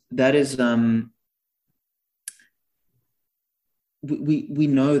 And that is, we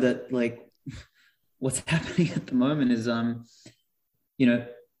know that, like, what's happening at the moment is,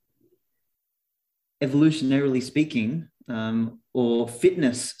 evolutionarily speaking, or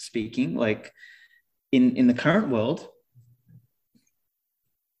fitness speaking, like in the current world,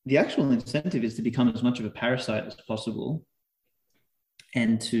 the actual incentive is to become as much of a parasite as possible,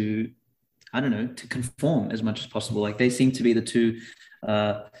 and to, I don't know, to conform as much as possible. Like, they seem to be the two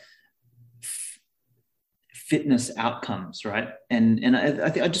fitness outcomes, right? And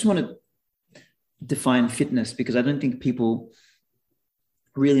I just want to define fitness, because I don't think people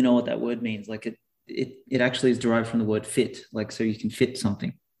really know what that word means. Like, it actually is derived from the word fit, like, so you can fit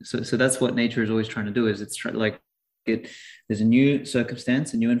something. So that's what nature is always trying to do, is it's there's a new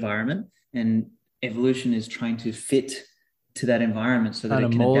circumstance, a new environment, and evolution is trying to fit to that environment so that it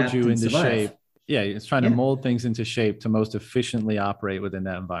can mold adapt you into shape. Yeah, it's trying to mold things into shape to most efficiently operate within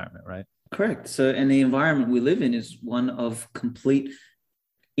that environment, right? Correct. So, and the environment we live in is one of complete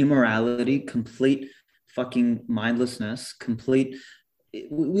immorality, complete fucking mindlessness, complete.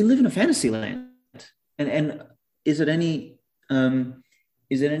 We live in a fantasy land, and is it any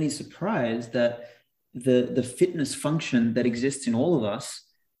surprise that the fitness function that exists in all of us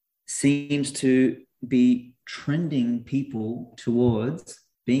seems to be trending people towards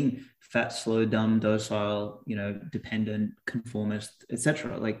being fat, slow, dumb, docile, dependent, conformist,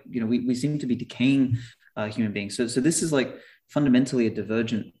 etc. Like, we seem to be decaying human beings. So this is like fundamentally a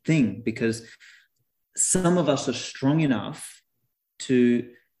divergent thing, because some of us are strong enough to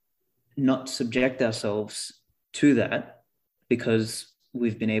not subject ourselves to that, because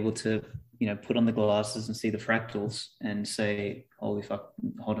we've been able to, put on the glasses and see the fractals and say, holy fuck,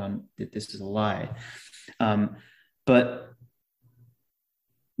 hold on, this is a lie. But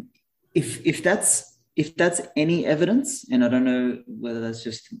if that's any evidence, and I don't know whether that's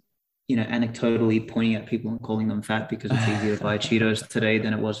just, anecdotally pointing at people and calling them fat because it's easier to buy Cheetos today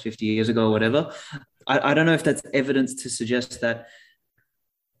than it was 50 years ago or whatever. I don't know if that's evidence to suggest that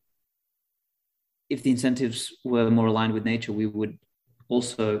if the incentives were more aligned with nature, we would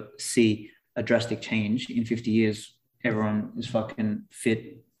also see a drastic change. In 50 years, everyone is fucking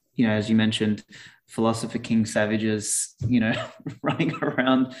fit. As you mentioned, philosopher king savages, running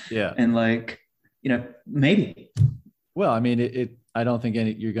around. Yeah. And like, maybe. Well, I mean, I don't think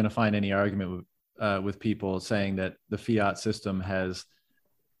you're going to find any argument with people saying that the fiat system has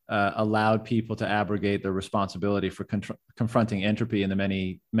allowed people to abrogate their responsibility for confronting entropy in the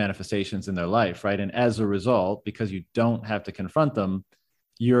many manifestations in their life, right? And as a result, because you don't have to confront them,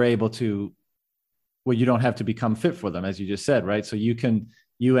 you're able to, you don't have to become fit for them, as you just said, right? So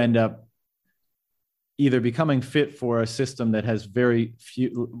you end up, either becoming fit for a system that has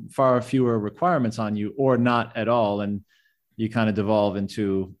far fewer requirements on you, or not at all, and you kind of devolve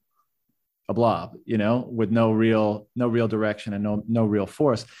into a blob, with no real direction and no real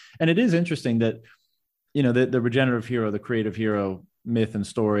force. And it is interesting that, the regenerative hero, the creative hero myth and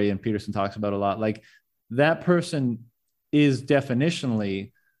story, and Peterson talks about a lot, like that person is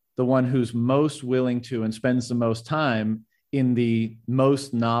definitionally the one who's most willing to and spends the most time in the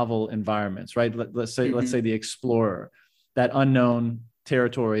most novel environments, right? Let's say the explorer, that unknown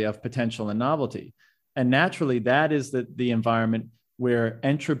territory of potential and novelty. And naturally, that is the environment where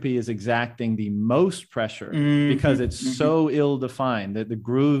entropy is exacting the most pressure, because it's so ill-defined that the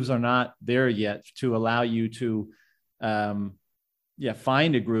grooves are not there yet to allow you to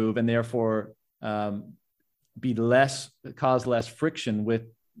find a groove, and therefore cause less friction with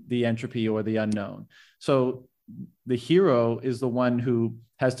the entropy or the unknown. So the hero is the one who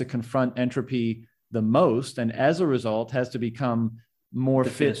has to confront entropy the most, and as a result has to become more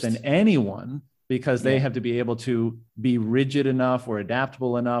fit than anyone, because they have to be able to be rigid enough or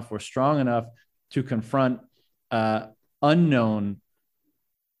adaptable enough or strong enough to confront unknown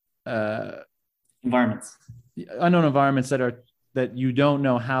environments that you don't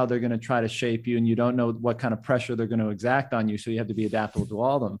know how they're going to try to shape you, and you don't know what kind of pressure they're going to exact on you. So you have to be adaptable to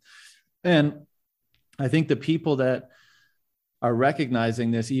all of them. And I think the people that are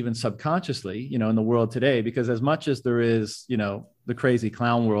recognizing this, even subconsciously, in the world today, because as much as there is, the crazy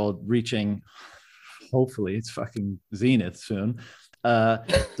clown world reaching, hopefully it's fucking zenith soon.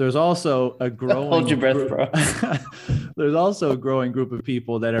 There's also a growing hold your breath, bro. There's also a growing group of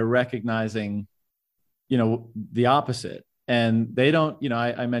people that are recognizing, the opposite. And they don't,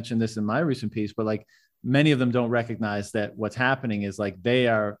 I mentioned this in my recent piece, but like many of them don't recognize that what's happening is like they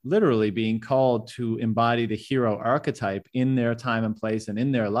are literally being called to embody the hero archetype in their time and place and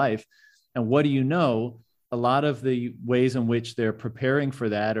in their life. And what do you know? A lot of the ways in which they're preparing for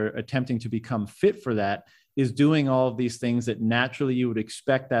that or attempting to become fit for that is doing all of these things that naturally you would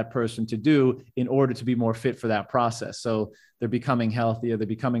expect that person to do in order to be more fit for that process. So they're becoming healthier, they're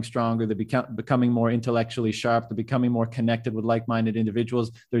becoming stronger, they're becoming more intellectually sharp, they're becoming more connected with like-minded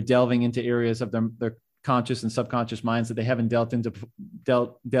individuals. They're delving into areas of their conscious and subconscious minds that they haven't delved into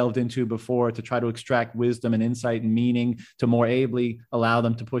before, to try to extract wisdom and insight and meaning to more ably allow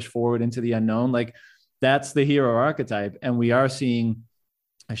them to push forward into the unknown. Like that's the hero archetype. And we are seeing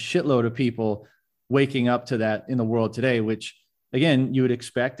a shitload of people waking up to that in the world today, which again, you would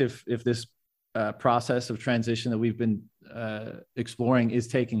expect if this process of transition that we've been exploring is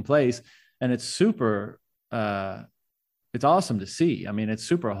taking place. And it's super, it's awesome to see. I mean, it's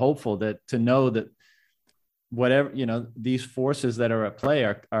super hopeful to know that whatever, these forces that are at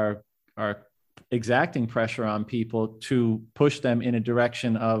play are exacting pressure on people to push them in a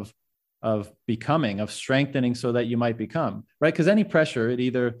direction of becoming, of strengthening, so that you might become, right? Because any pressure, it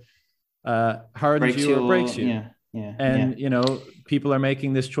either hardens you or breaks you. And people are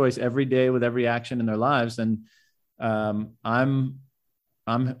making this choice every day with every action in their lives. And I'm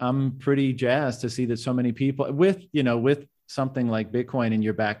pretty jazzed to see that so many people with something like Bitcoin in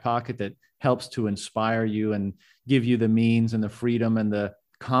your back pocket that helps to inspire you and give you the means and the freedom and the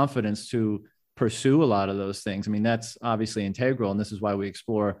confidence to pursue a lot of those things. I mean, that's obviously integral. And this is why we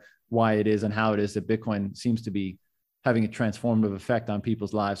explore why it is and how it is that Bitcoin seems to be having a transformative effect on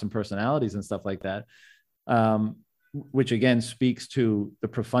people's lives and personalities and stuff like that. Which again speaks to the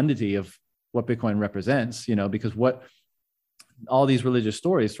profundity of what Bitcoin represents, because what all these religious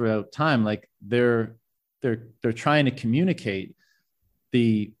stories throughout time, like they're trying to communicate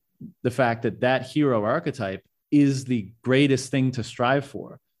the fact that hero archetype is the greatest thing to strive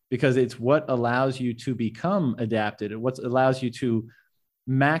for, because it's what allows you to become adapted. What allows you to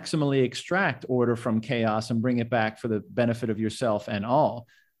maximally extract order from chaos and bring it back for the benefit of yourself and all.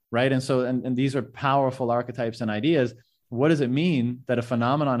 Right. And so, and these are powerful archetypes and ideas. What does it mean that a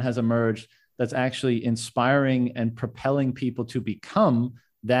phenomenon has emerged that's actually inspiring and propelling people to become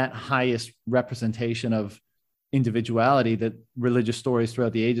that highest representation of individuality that religious stories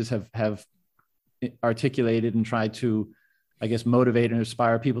throughout the ages have articulated and tried to, I guess, motivate and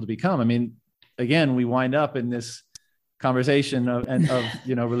inspire people to become? I mean, again, we wind up in this conversation of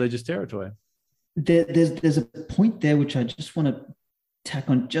religious territory. There's a point there which I just want to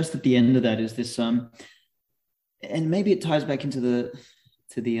tack on just at the end of that, is this and maybe it ties back into the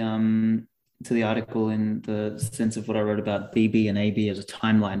article in the sense of what I wrote about BB and AB as a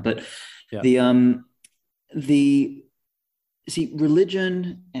timeline, but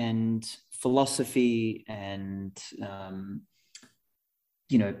religion and philosophy and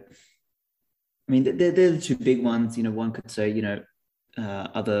I mean, they're the two big ones. One could say,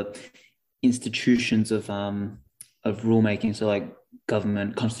 other institutions of rulemaking, so like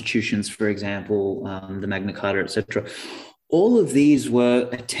government constitutions, for example, the Magna Carta, etc. All of these were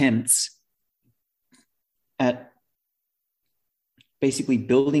attempts at basically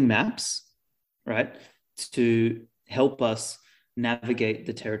building maps, right, to help us navigate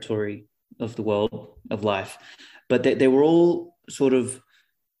the territory of the world of life. But they were all sort of,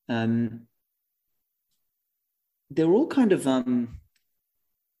 they were all kind of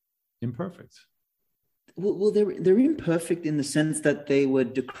imperfect. Well, they're imperfect in the sense that they were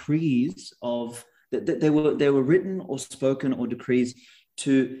decrees of that they were written or spoken or decrees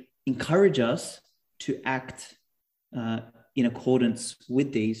to encourage us to act in accordance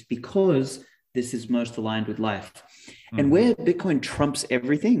with these, because this is most aligned with life. Mm-hmm. And where Bitcoin trumps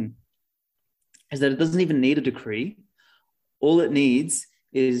everything is that it doesn't even need a decree. All it needs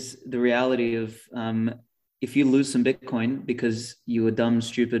is the reality of if you lose some Bitcoin because you were dumb,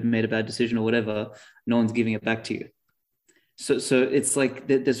 stupid, made a bad decision or whatever, no one's giving it back to you. So it's like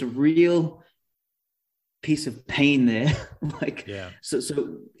there's a real piece of pain there. Like, yeah.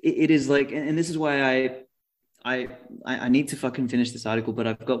 So it is like, and this is why I need to fucking finish this article, but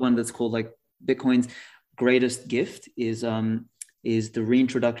I've got one that's called like Bitcoin's greatest gift is the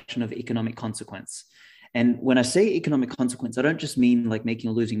reintroduction of economic consequence. And when I say economic consequence, I don't just mean like making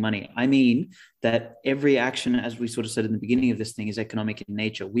or losing money. I mean that every action, as we sort of said in the beginning of this thing, is economic in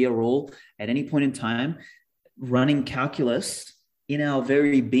nature. We are all at any point in time running calculus in our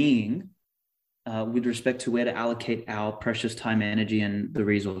very being with respect to where to allocate our precious time, energy, and the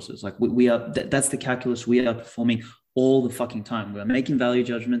resources. Like we are, that's the calculus we are performing all the fucking time. We're making value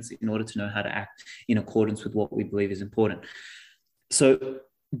judgments in order to know how to act in accordance with what we believe is important. So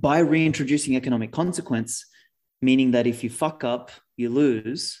by reintroducing economic consequence, meaning that if you fuck up, you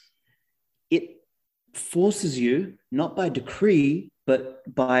lose, it forces you, not by decree, but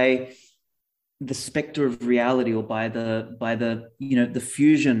by the specter of reality, or by the the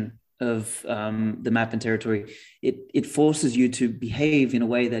fusion of the map and territory, it forces you to behave in a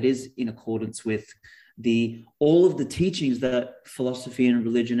way that is in accordance with all of the teachings that philosophy and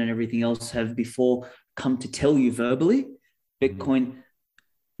religion and everything else have before come to tell you verbally. Bitcoin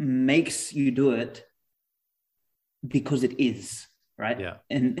makes you do it because it is, right? Yeah.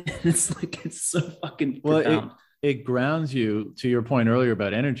 And it's like, it's so fucking profound. It grounds you, to your point earlier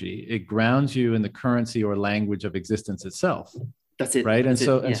about energy, it grounds you in the currency or language of existence itself. That's it. Right. That's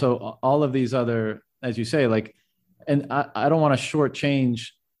and so all of these other, as you say, like, and I don't want to shortchange,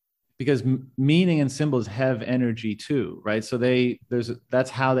 because meaning and symbols have energy too, right? So that's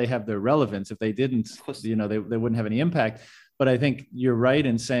how they have their relevance. If they didn't, they wouldn't have any impact. But I think you're right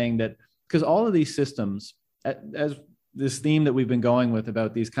in saying that, because all of these systems, as this theme that we've been going with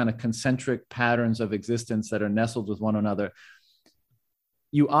about these kind of concentric patterns of existence that are nestled with one another,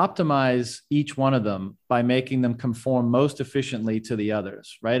 you optimize each one of them by making them conform most efficiently to the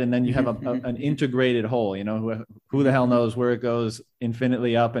others, right? And then you have an integrated whole, who the hell knows where it goes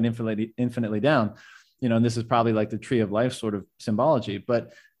infinitely up and infinitely down, and this is probably like the tree of life sort of symbology.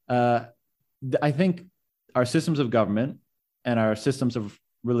 But I think our systems of government and our systems of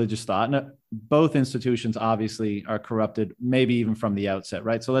religious thought, and both institutions obviously are corrupted, maybe even from the outset,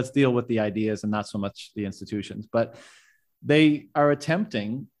 right? So let's deal with the ideas and not so much the institutions. But they are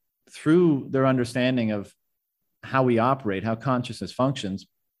attempting, through their understanding of how we operate, how consciousness functions,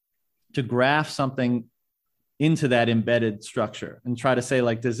 to graft something into that embedded structure and try to say,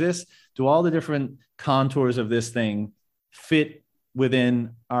 like, do all the different contours of this thing fit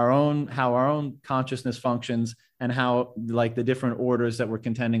within how our own consciousness functions, and how, like, the different orders that we're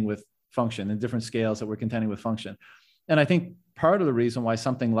contending with function, and different scales that we're contending with function. And I think part of the reason why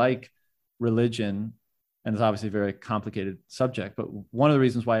something like religion, and it's obviously a very complicated subject, but one of the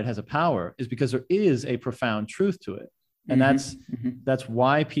reasons why it has a power is because there is a profound truth to it. And that's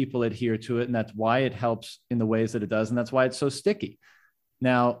why people adhere to it. And that's why it helps in the ways that it does. And that's why it's so sticky.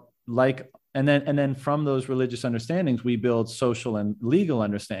 Now, and then from those religious understandings, we build social and legal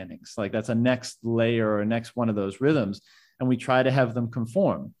understandings. Like, that's a next layer or next one of those rhythms. And we try to have them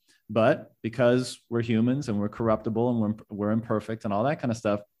conform. But because we're humans and we're corruptible and we're imperfect and all that kind of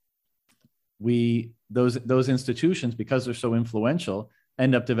stuff, those institutions, because they're so influential,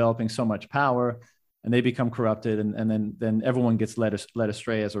 end up developing so much power, and they become corrupted, and then everyone gets led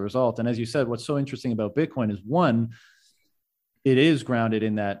astray as a result. And as you said, what's so interesting about Bitcoin is, one, it is grounded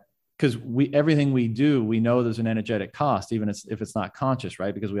in that, because everything we do, we know there's an energetic cost, even if it's not conscious,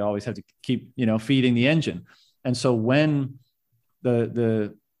 right? Because we always have to keep feeding the engine. And so when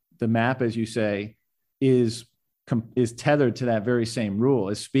the map, as you say, is tethered to that very same rule,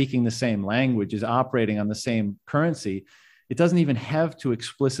 is speaking the same language, is operating on the same currency, it doesn't even have to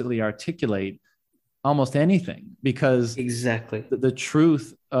explicitly articulate almost anything, because Exactly. the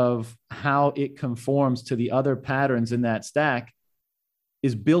truth of how it conforms to the other patterns in that stack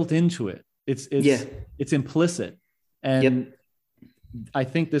is built into it. Yeah. It's implicit. And Yep. I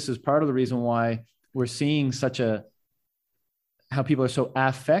think this is part of the reason why we're seeing how people are so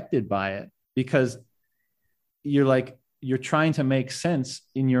affected by it, because you're trying to make sense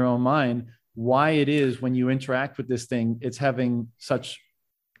in your own mind why it is when you interact with this thing, it's having such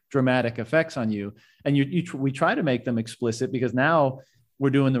dramatic effects on you. And we try to make them explicit, because now we're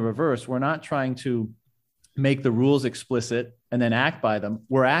doing the reverse. We're not trying to make the rules explicit and then act by them.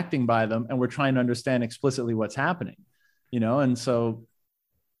 We're acting by them, and we're trying to understand explicitly what's happening, and so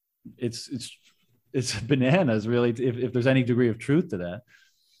it's bananas, really, if there's any degree of truth to that.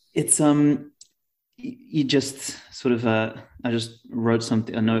 It's you just sort of I just wrote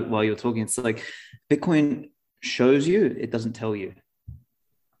a note while you were talking. It's like Bitcoin shows you, it doesn't tell you.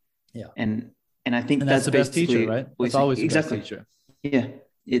 Yeah. And I think that's the best teacher, right? It's always the exactly best teacher. Yeah.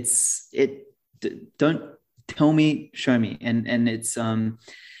 Don't tell me, show me. And it's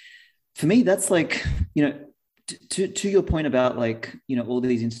for me, that's like, to your point about like, all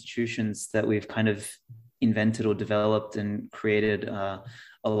these institutions that we've kind of invented or developed and created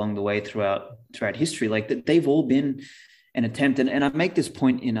along the way throughout history, like that they've all been an attempt. And I make this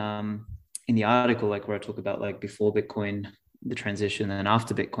point in the article, like where I talk about like before Bitcoin, the transition, and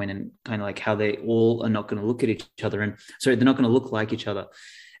after Bitcoin, and kind of like how they all are not going to look at each other, and sorry, they're not going to look like each other.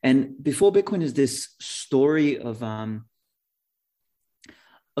 And before Bitcoin is this story of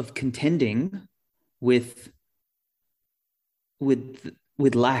contending with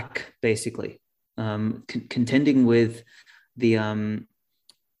lack, basically, contending with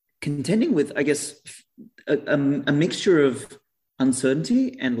I guess a mixture of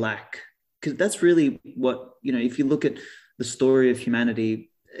uncertainty and lack, because that's really what, if you look at the story of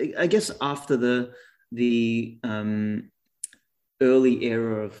humanity, I guess after the early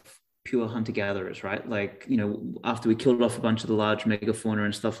era of pure hunter-gatherers, right? Like, after we killed off a bunch of the large megafauna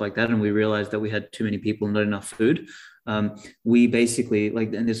and stuff like that, and we realized that we had too many people and not enough food, we basically,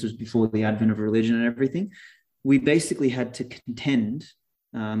 like, and this was before the advent of religion and everything, we basically had to contend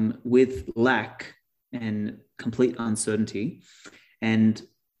with lack and complete uncertainty. And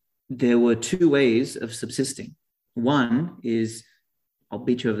there were two ways of subsisting. One is, I'll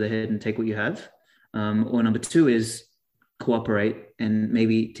beat you over the head and take what you have. Or number two is cooperate, and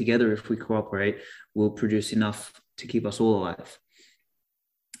maybe together, if we cooperate, we'll produce enough to keep us all alive.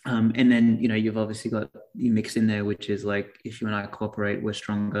 And then, you've obviously got you mix in there, which is like, if you and I cooperate, we're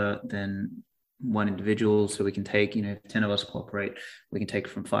stronger than one individual. So we can take, if 10 of us cooperate, we can take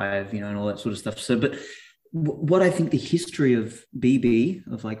from 5, and all that sort of stuff. So, but what I think the history of BB,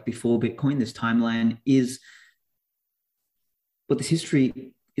 of like before Bitcoin, this timeline, is what this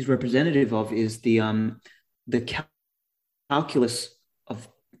history is representative of is the calculus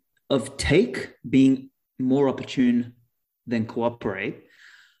of take being more opportune than cooperate.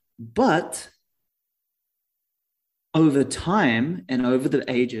 But over time and over the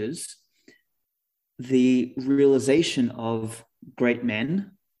ages, the realization of great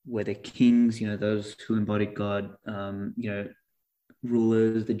men, whether kings, those who embodied God,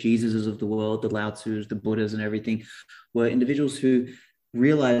 rulers, the Jesuses of the world, the Lao Tzus, the Buddhas and everything, were individuals who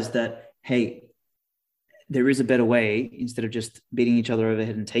realized that, hey, there is a better way, instead of just beating each other over the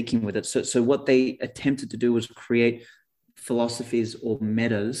head and taking with it. So what they attempted to do was create philosophies or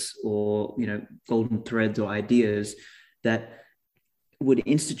metas or, golden threads or ideas that would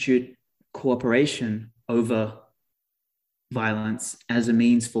institute cooperation over violence as a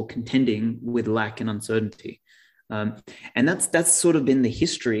means for contending with lack and uncertainty. And that's sort of been the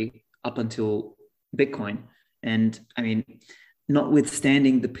history up until Bitcoin. And I mean,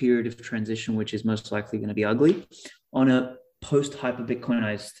 notwithstanding the period of transition, which is most likely going to be ugly, on a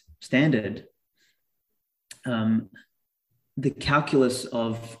post-hyper-Bitcoinized standard, the calculus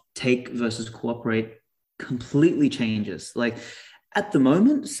of take versus cooperate completely changes. Like, at the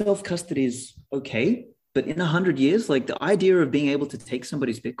moment, self-custody is okay, but in 100 years, like, the idea of being able to take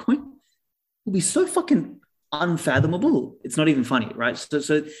somebody's Bitcoin will be so fucking unfathomable. It's not even funny, right? So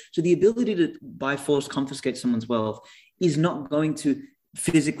the ability to by force confiscate someone's wealth is not going to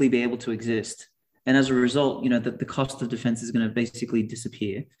physically be able to exist. And as a result, the cost of defense is going to basically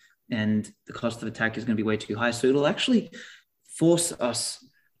disappear, and the cost of attack is going to be way too high. So it'll actually force us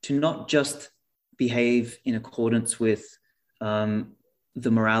to not just behave in accordance with the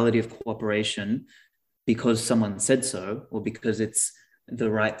morality of cooperation because someone said so, or because it's the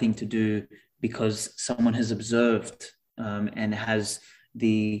right thing to do, because someone has observed and has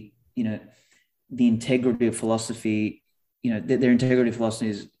the integrity of philosophy their integrity philosophy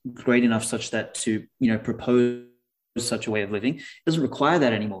is great enough such that to, propose such a way of living, it doesn't require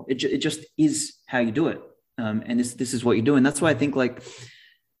that anymore. It just is how you do it. And this is what you do. And that's why I think, like,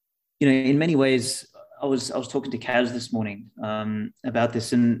 in many ways, I was talking to Kaz this morning about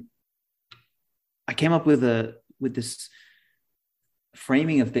this, and I came up with this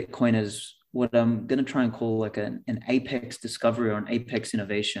framing of Bitcoin as what I'm going to try and call like an apex discovery or an apex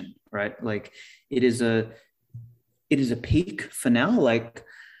innovation, right? Like it is a peak for now. Like,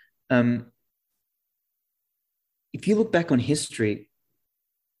 if you look back on history,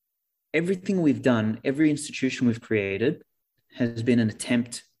 everything we've done, every institution we've created has been an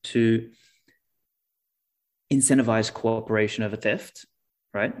attempt to incentivize cooperation over theft,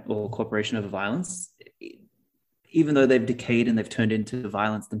 right? Or cooperation over violence, even though they've decayed and they've turned into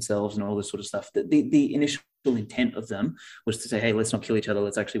violence themselves and all this sort of stuff. The initial intent of them was to say, hey, let's not kill each other.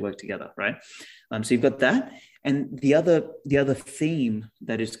 Let's actually work together, right? So you've got that. And the other theme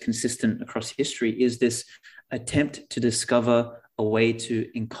that is consistent across history is this attempt to discover a way to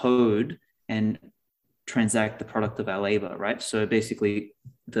encode and transact the product of our labor, right? So basically,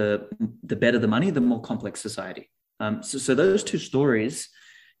 the better the money, the more complex society. So those two stories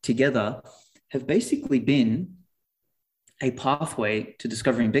together have basically been a pathway to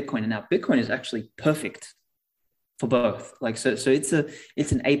discovering Bitcoin. And now Bitcoin is actually perfect for both. Like, so it's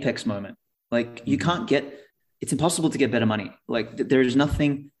an apex moment. Like it's impossible to get better money. Like there is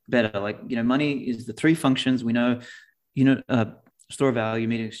nothing better. Like, money is the three functions we know, store of value,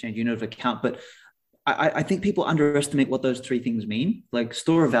 medium exchange, unit of account. But I think people underestimate what those three things mean. Like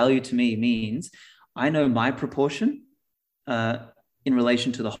store of value to me means I know my proportion in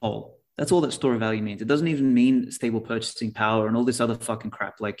relation to the whole. That's all that store of value means. It doesn't even mean stable purchasing power and all this other fucking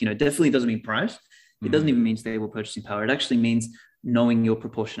crap. Like, definitely doesn't mean price. It doesn't even mean stable purchasing power. It actually means knowing your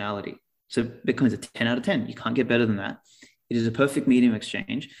proportionality. So Bitcoin's a 10 out of 10. You can't get better than that. It is a perfect medium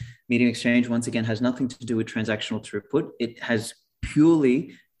exchange. Medium exchange, once again, has nothing to do with transactional throughput. It has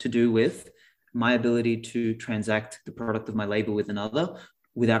purely to do with my ability to transact the product of my labor with another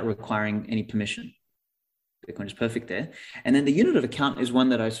without requiring any permission. Bitcoin is perfect there. And then the unit of account is one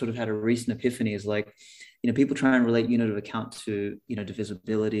that I sort of had a recent epiphany, is like, people try and relate unit of account to,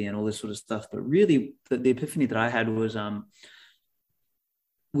 divisibility and all this sort of stuff. But really the epiphany that I had was,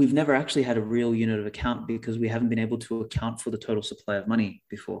 we've never actually had a real unit of account because we haven't been able to account for the total supply of money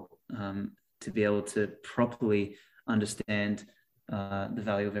before, to be able to properly understand the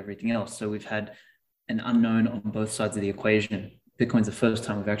value of everything else. So we've had an unknown on both sides of the equation. Bitcoin's the first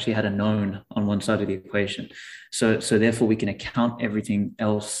time we've actually had a known on one side of the equation. So therefore we can account everything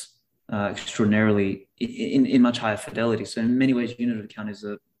else extraordinarily in much higher fidelity. So in many ways, unit of account is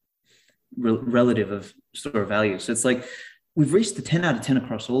a relative of store of value. So it's like we've reached the 10 out of 10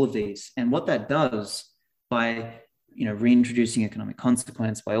 across all of these. And what that does by, reintroducing economic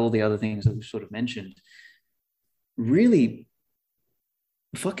consequence, by all the other things that we've sort of mentioned, really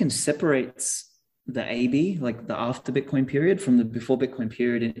fucking separates the AB, like the after Bitcoin period, from the before Bitcoin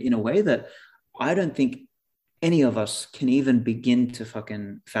period in a way that I don't think any of us can even begin to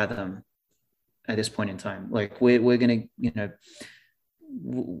fucking fathom at this point in time. Like we're going to,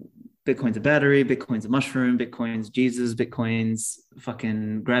 Bitcoin's a battery, Bitcoin's a mushroom, Bitcoin's Jesus, Bitcoin's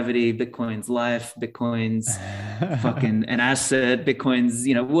fucking gravity, Bitcoin's life, Bitcoin's fucking an asset, Bitcoin's,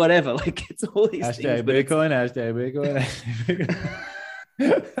 whatever. Like it's all these hashtag things. Bitcoin, hashtag Bitcoin, hashtag Bitcoin.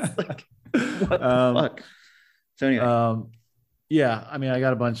 It's like, what the fuck? So anyway. Yeah, I mean, I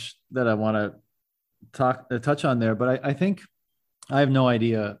got a bunch that I want to touch on there, but I think I have no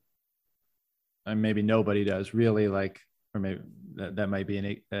idea, and maybe nobody does really, like, or maybe that might be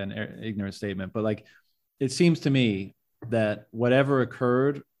an ignorant statement, but like, it seems to me that whatever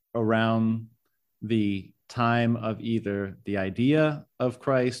occurred around the time of either the idea of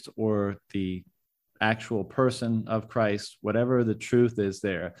Christ or the actual person of Christ, whatever the truth is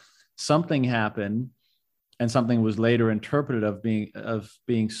there, something happened and something was later interpreted of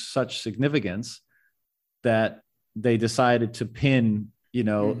being such significance that they decided to pin,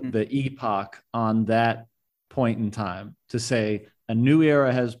 the epoch on that point in time to say a new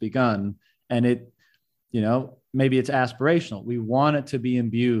era has begun. And it, maybe it's aspirational. We want it to be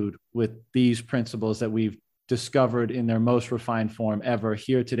imbued with these principles that we've discovered in their most refined form ever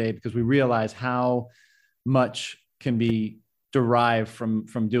here today, because we realize how much can be derived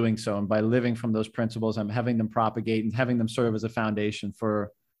from doing so, and by living from those principles and having them propagate and having them serve as a foundation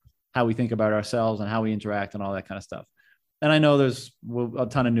for how we think about ourselves and how we interact and all that kind of stuff. And I know there's a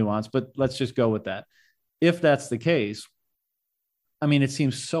ton of nuance, but let's just go with that. If that's the case, I mean, it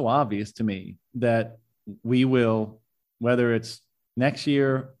seems so obvious to me that we will, whether it's next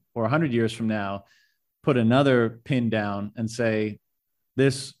year or 100 years from now, put another pin down and say,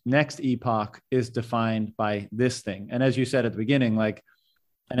 this next epoch is defined by this thing. And as you said at the beginning, like,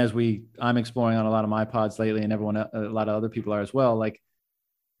 and as I'm exploring on a lot of my pods lately, and everyone, a lot of other people are as well, like,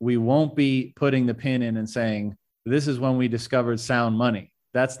 we won't be putting the pin in and saying, this is when we discovered sound money.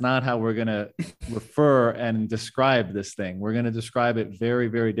 That's not how we're going to refer and describe this thing. We're going to describe it very,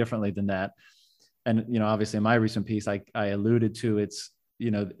 very differently than that. And, obviously in my recent piece, I alluded to it's,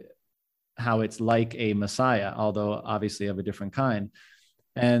 how it's like a Messiah, although obviously of a different kind.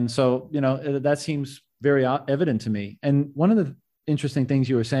 And so, that seems very evident to me. And one of the interesting things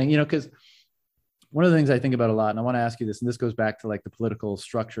you were saying, because one of the things I think about a lot, and I want to ask you this, and this goes back to like the political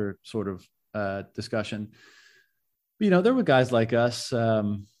structure sort of discussion. There were guys like us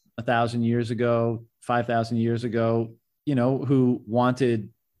 1,000 years ago, 5,000 years ago, who wanted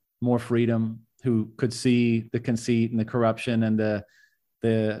more freedom, who could see the conceit and the corruption and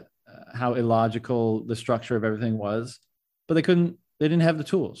the how illogical the structure of everything was, but they didn't have the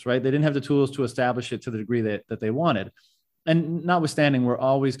tools, right? They didn't have the tools to establish it to the degree that they wanted. And notwithstanding, we're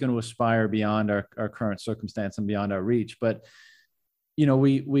always going to aspire beyond our current circumstance and beyond our reach. But,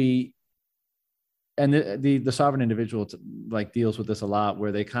 we and the sovereign individual like deals with this a lot,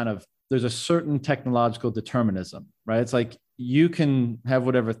 where they there's a certain technological determinism, right? It's like, you can have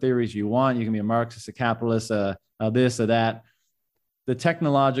whatever theories you want. You can be a Marxist, a capitalist, this or that. The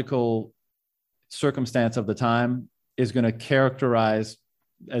technological circumstance of the time is going to characterize,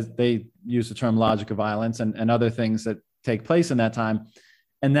 as they use the term, logic of violence and other things that take place in that time.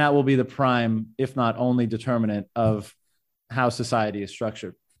 And that will be the prime, if not only, determinant of how society is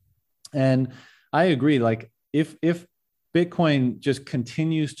structured. And I agree, like, if Bitcoin just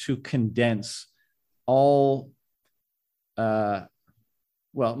continues to condense all, it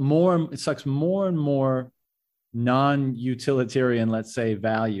sucks more and more non-utilitarian, let's say,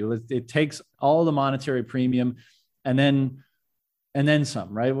 value. It takes all the monetary premium and then some,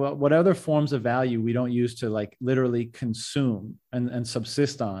 right? Well, what other forms of value we don't use to like literally consume and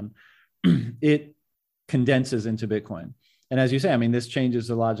subsist on, it condenses into Bitcoin. And as you say, I mean, this changes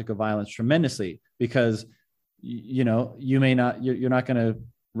the logic of violence tremendously, because, you're not going to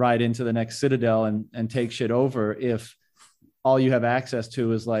ride into the next Citadel and take shit over if all you have access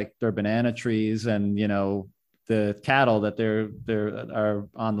to is like their banana trees and, the cattle that are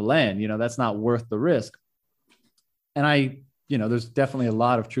on the land. That's not worth the risk. And there's definitely a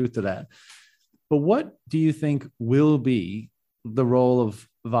lot of truth to that. But what do you think will be the role of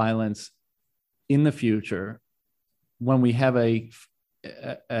violence in the future when we have a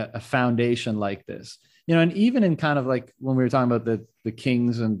foundation like this? And even in kind of like when we were talking about the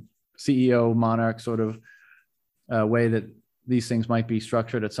kings and CEO monarch sort of way that these things might be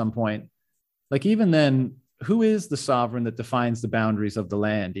structured at some point, like even then, who is the sovereign that defines the boundaries of the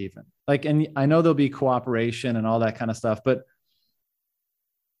land even? Like, and I know there'll be cooperation and all that kind of stuff, but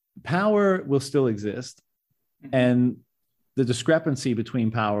power will still exist, and the discrepancy between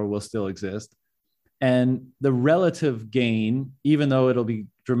power will still exist, and the relative gain, even though it'll be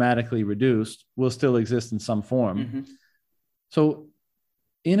dramatically reduced, will still exist in some form. Mm-hmm. So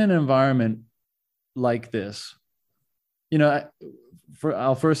in an environment like this,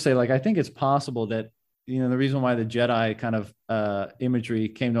 I'll first say, like, I think it's possible that, the reason why the Jedi kind of imagery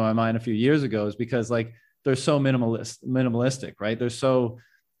came to my mind a few years ago is because, like, they're so minimalistic, right? They're so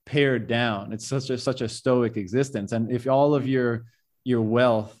pared down. It's such a stoic existence. And if all of your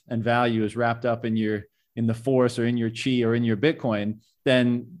wealth and value is wrapped up in the Force or in your chi or in your Bitcoin,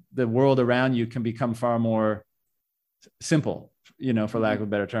 then the world around you can become far more simple, for lack of a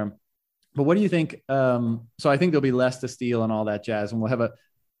better term. But what do you think? So I think there'll be less to steal and all that jazz, and we'll have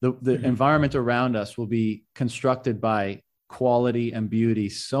the environment around us will be constructed by quality and beauty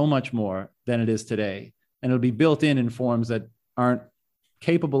so much more than it is today. And it'll be built in forms that aren't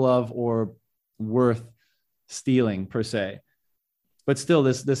capable of or worth stealing per se. But still,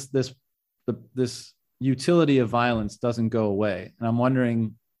 this utility of violence doesn't go away. And I'm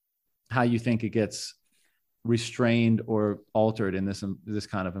wondering how you think it gets restrained or altered in this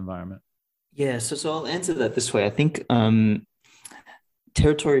kind of environment. Yeah, so I'll answer that this way. I think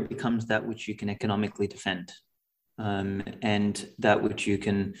territory becomes that which you can economically defend, and that which you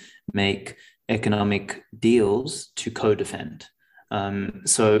can make economic deals to co-defend.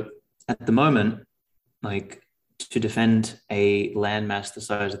 So at the moment, like, to defend a landmass the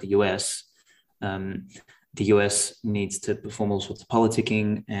size of the US, the US needs to perform all sorts of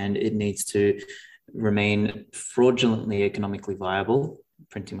politicking, and it needs to remain fraudulently economically viable,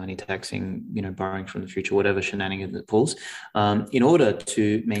 printing money, taxing, borrowing from the future, whatever shenanigans it pulls, in order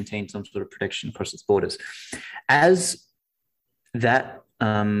to maintain some sort of protection across its borders. As that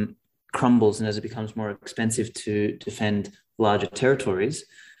crumbles and as it becomes more expensive to defend larger territories,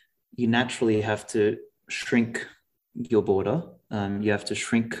 you naturally have to shrink your border. You have to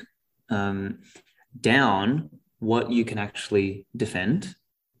shrink down what you can actually defend.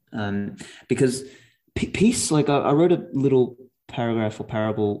 Because peace, like I wrote a little paragraph or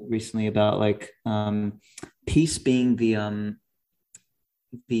parable recently about like peace being the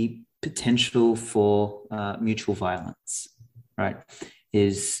potential for mutual violence, right?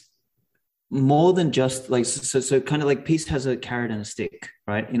 Is more than just like so kind of like peace has a carrot and a stick,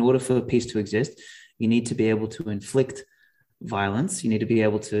 right? In order for peace to exist, you need to be able to inflict violence. You need to be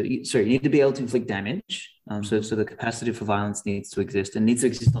able to inflict damage. So the capacity for violence needs to exist and needs to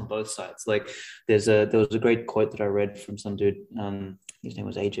exist on both sides. Like there was a great quote that I read from some dude. His name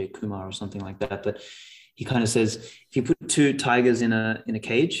was AJ Kumar or something like that. But he kind of says, if you put two tigers in a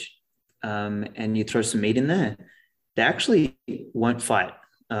cage, and you throw some meat in there, they actually won't fight.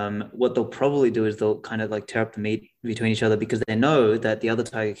 What they'll probably do is they'll kind of like tear up the meat between each other because they know that the other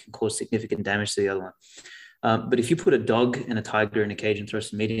tiger can cause significant damage to the other one. But if you put a dog and a tiger in a cage and throw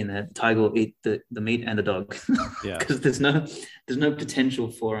some meat in there, the tiger will eat the meat and the dog because there's no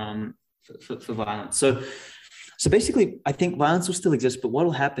potential for violence. So basically, I think violence will still exist, but what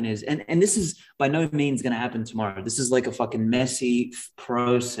will happen is, and this is by no means going to happen tomorrow. This is like a fucking messy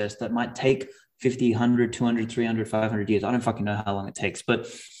process that might take 50, 100, 200, 300, 500 years. I don't fucking know how long it takes. But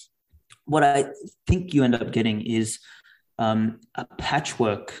what I think you end up getting is a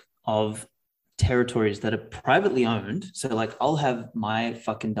patchwork of territories that are privately owned. So like I'll have my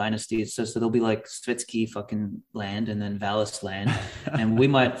fucking dynasties. So there'll be like Svetsky fucking land and then Valis land. And we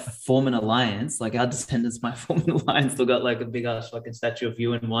might form an alliance. Like our descendants might form an alliance. They'll got like a big ass fucking statue of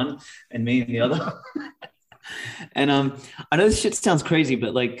you in one and me in the other. And I know this shit sounds crazy,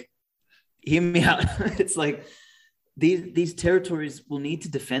 but like hear me out. It's like these territories will need to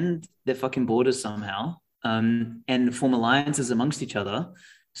defend their fucking borders somehow, and form alliances amongst each other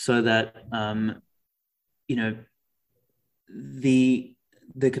so that the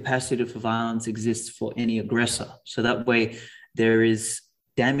capacity for violence exists for any aggressor. So that way there is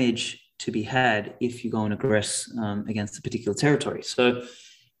damage to be had if you go and aggress against a particular territory. So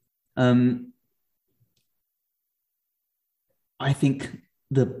I think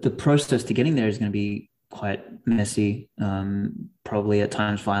the process to getting there is going to be quite messy, probably at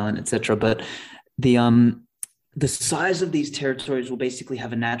times violent, etc. But the size of these territories will basically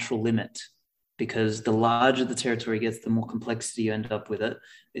have a natural limit, because the larger the territory gets, the more complexity you end up with it,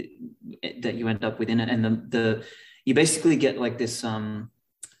 and you basically get like this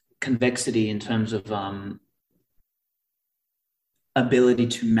convexity in terms of ability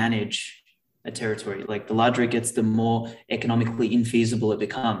to manage a territory. Like the larger it gets, the more economically infeasible it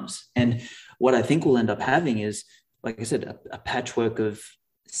becomes. And what I think we'll end up having is, like I said, a patchwork of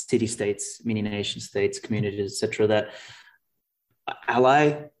city-states, mini nation states, communities, etc., that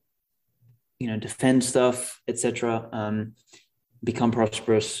ally, defend stuff, etc., become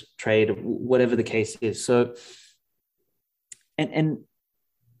prosperous, trade, whatever the case is. So, and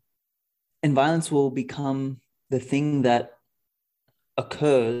violence will become the thing that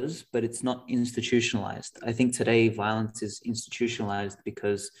occurs, but it's not institutionalized. I think today violence is institutionalized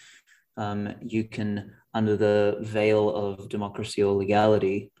because you can, under the veil of democracy or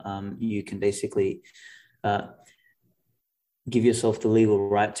legality, you can basically give yourself the legal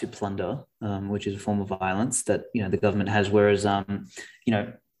right to plunder, which is a form of violence that the government has. Whereas a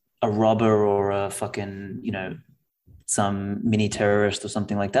robber or a fucking some mini terrorist or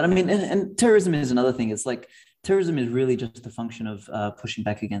something like that. I mean, and terrorism is another thing. It's like terrorism is really just a function of pushing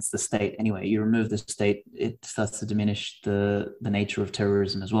back against the state. Anyway, you remove the state, it starts to diminish the nature of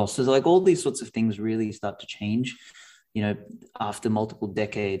terrorism as well. So like all these sorts of things really start to change, after multiple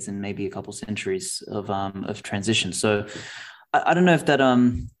decades and maybe a couple centuries of transition. So I don't know if that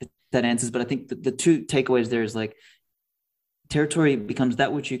answers, but I think the two takeaways there is like territory becomes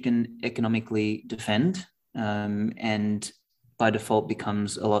that which you can economically defend, and by default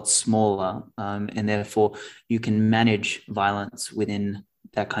becomes a lot smaller, and therefore you can manage violence within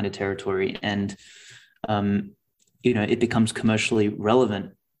that kind of territory, and it becomes commercially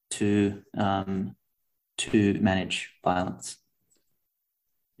relevant to manage violence.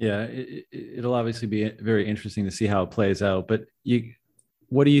 Yeah, it'll obviously be very interesting to see how it plays out. But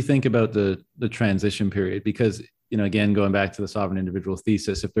what do you think about the transition period? Because again, going back to the sovereign individual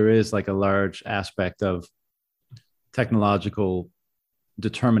thesis, if there is like a large aspect of technological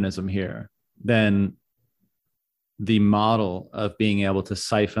determinism here, then the model of being able to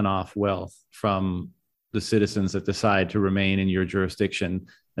siphon off wealth from the citizens that decide to remain in your jurisdiction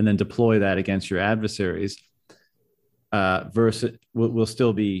and then deploy that against your adversaries versus will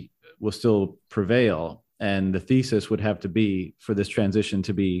still be will still prevail. And the thesis would have to be, for this transition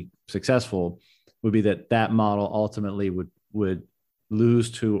to be successful, would be that that model ultimately would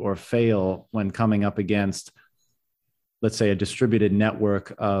lose to or fail when coming up against, let's say, a distributed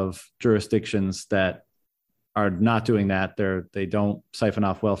network of jurisdictions that are not doing that. They don't siphon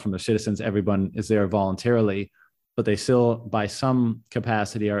off wealth from their citizens. Everyone is there voluntarily, but they still, by some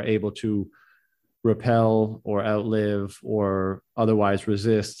capacity, are able to repel or outlive or otherwise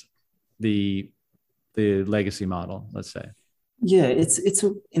resist the legacy model, let's say. Yeah, it's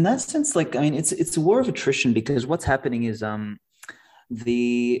a, in that sense, like, I mean, it's a war of attrition, because what's happening is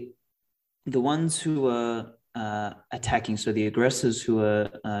the ones who are attacking, so the aggressors who are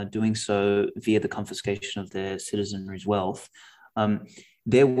doing so via the confiscation of their citizenry's wealth,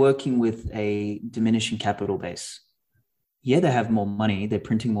 they're working with a diminishing capital base. Yeah, they have more money, they're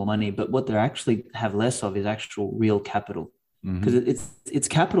printing more money, but what they actually have less of is actual real capital, because it's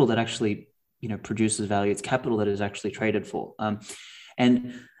capital that actually, you know, produces value. It's capital that is actually traded for.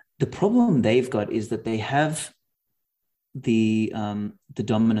 And the problem they've got is that they have the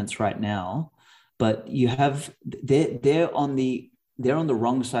dominance right now, but you have they're on the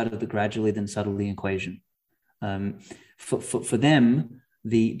wrong side of the gradually then subtly equation. For them,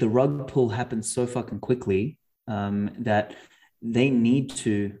 the rug pull happens so fucking quickly that they need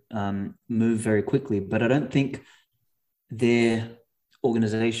to move very quickly. But I don't think their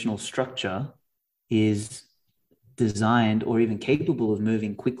organizational structure is designed or even capable of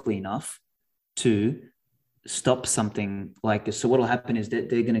moving quickly enough to stop something like this. So what will happen is that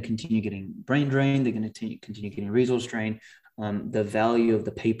they're going to continue getting brain drain. They're going to continue getting resource drain. The value of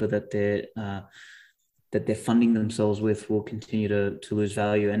the paper that they're funding themselves with will continue to lose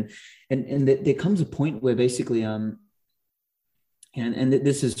value. And there comes a point where basically, and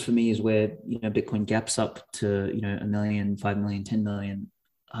this is, for me, is where, you know, Bitcoin gaps up to, you know, 1 million, 5 million, 10 million,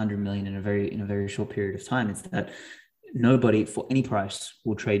 100 million in a very short period of time. It's that nobody for any price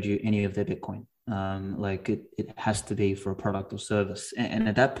will trade you any of their Bitcoin. Like it has to be for a product or service. And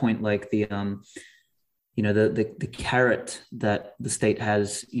at that point, like the carrot that the state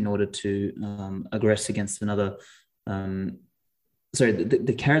has in order to aggress against another,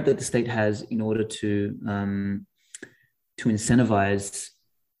 the carrot that the state has in order to incentivize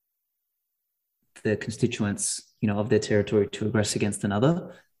the constituents, you know, of their territory to aggress against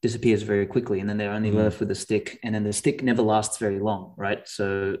another disappears very quickly, and then they're only left with a stick, and then the stick never lasts very long, right?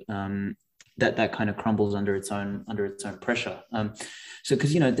 So that kind of crumbles under its own pressure. So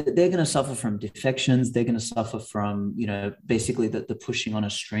because, you know, they're going to suffer from defections, they're going to suffer from, you know, basically the pushing on a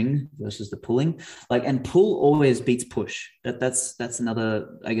string versus the pulling. Like, and pull always beats push. That's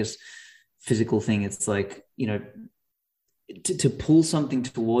another, I guess, physical thing. It's like, you know, to pull something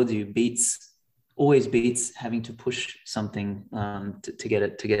towards you always beats having to push something to get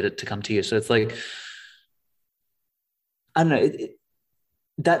it to come to you. So it's like, I don't know.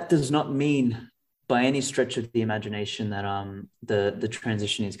 That does not mean by any stretch of the imagination that the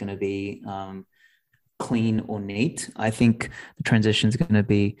transition is going to be clean or neat. I think the transition is going to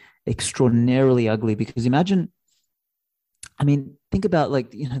be extraordinarily ugly, because imagine, I mean, think about,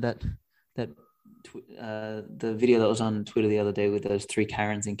 like, you know, that the video that was on Twitter the other day with those 3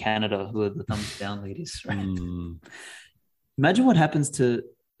 Karens in Canada who are the thumbs down ladies, right? Imagine what happens to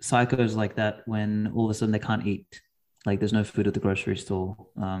psychos like that when all of a sudden they can't eat. Like, there's no food at the grocery store.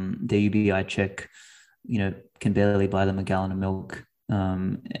 Their UBI check, you know, can barely buy them a gallon of milk.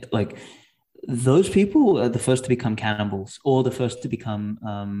 Like, those people are the first to become cannibals, or the first to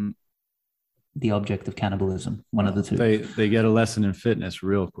become the object of cannibalism. One of the two. They get a lesson in fitness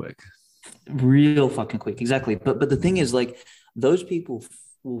real quick. Real fucking quick, exactly. But the thing is, like, those people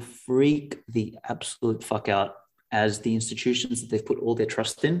will freak the absolute fuck out as the institutions that they've put all their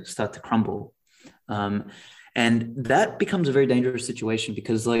trust in start to crumble. And that becomes a very dangerous situation,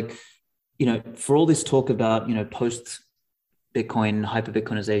 because, like, you know, for all this talk about, you know, post Bitcoin, hyper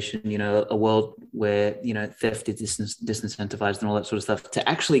Bitcoinization, you know, a world where, you know, theft is disincentivized and all that sort of stuff, to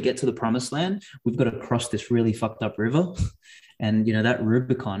actually get to the promised land, we've got to cross this really fucked up river. And, you know, that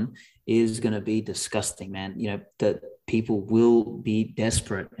Rubicon is going to be disgusting, man. You know, that people will be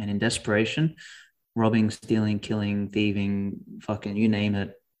desperate, and in desperation, robbing, stealing, killing, thieving, fucking, you name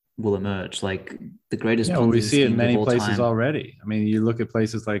it, will emerge. Like, the greatest. Yeah, well, we see it in many places already. I mean, you look at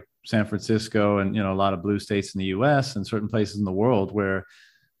places like San Francisco and, you know, a lot of blue states in the US and certain places in the world where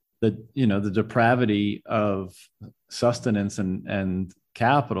the depravity of sustenance and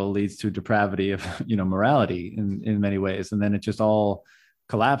capital leads to depravity of, you know, morality in many ways. And then it just all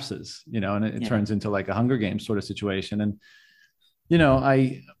collapses, you know, and it turns into like a Hunger Games sort of situation. And, you know,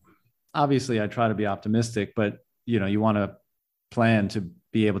 I try to be optimistic, but, you know, you want to plan to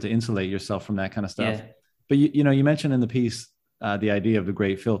be able to insulate yourself from that kind of stuff. Yeah. But you mentioned in the piece the idea of the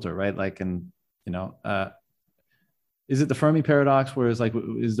great filter, right? Like, and is it the Fermi paradox, where it's like,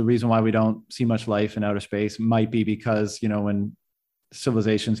 is the reason why we don't see much life in outer space might be because when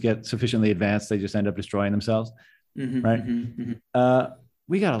civilizations get sufficiently advanced, they just end up destroying themselves, right?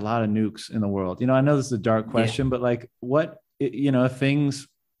 We got a lot of nukes in the world. I know this is a dark question, but like, what if things,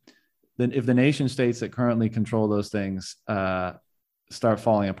 then if the nation states that currently control those things start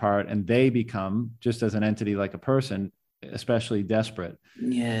falling apart and they become, just as an entity like a person, especially desperate.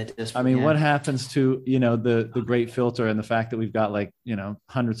 Yeah, desperate. I mean, what happens to the great filter and the fact that we've got like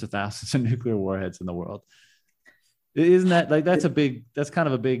hundreds of thousands of nuclear warheads in the world? Isn't that like that's kind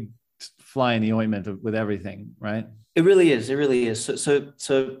of a big fly in the ointment with everything, right? It really is. It really is. So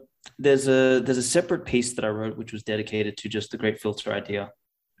there's a separate piece that I wrote which was dedicated to just the great filter idea.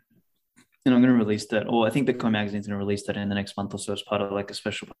 And I'm going to release that, or I think Bitcoin Magazine's going to release that in the next month or so as part of like a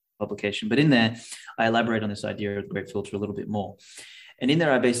special publication. But in there, I elaborate on this idea of the great filter a little bit more. And in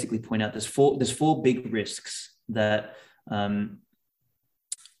there, I basically point out there's four big risks that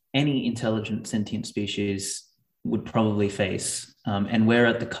any intelligent sentient species would probably face. And we're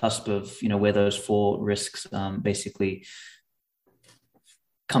at the cusp of, where those four risks basically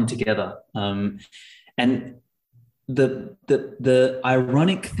come together. And the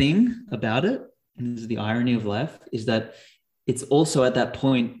ironic thing about it, and this is the irony of life, is that it's also at that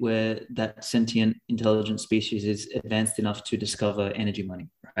point where that sentient intelligent species is advanced enough to discover energy money,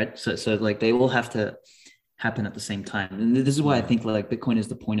 right? So like they all have to happen at the same time. And this is why I think like Bitcoin is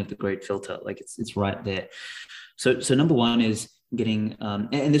the point of the great filter. Like it's right there. So number one is getting,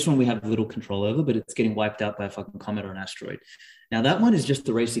 and this one we have little control over, but it's getting wiped out by a fucking comet or an asteroid. Now that one is just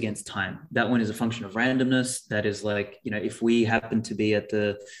the race against time. That one is a function of randomness. That is like, if we happen to be at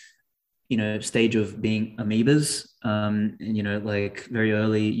the, stage of being amoebas, and, like very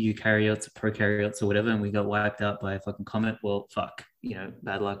early eukaryotes or prokaryotes or whatever, and we got wiped out by a fucking comet, well, fuck,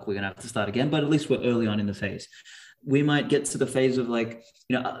 bad luck. We're going to have to start again. But at least we're early on in the phase. We might get to the phase of like,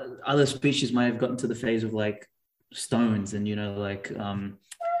 other species might have gotten to the phase of like stones and,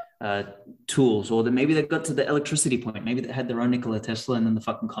 tools, or that maybe they got to the electricity point. Maybe they had their own Nikola Tesla and then the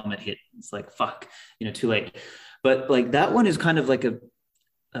fucking comet hit. It's like, fuck, too late. But like that one is kind of like a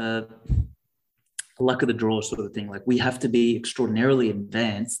luck of the draw sort of thing. Like we have to be extraordinarily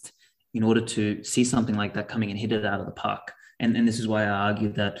advanced in order to see something like that coming and hit it out of the park. And this is why I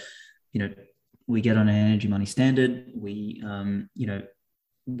argue that, we get on an energy money standard. We,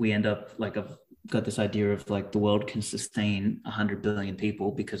 we end up like I've got this idea of like the world can sustain 100 billion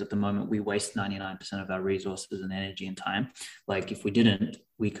people, because at the moment we waste 99% of our resources and energy and time. Like if we didn't,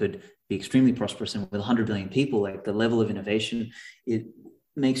 we could be extremely prosperous, and with 100 billion people, like the level of innovation, it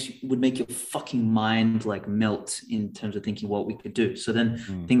would make your fucking mind like melt in terms of thinking what we could do. So then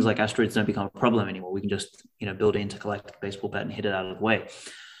things like asteroids don't become a problem anymore. We can just, build an intergalactic baseball bat and hit it out of the way.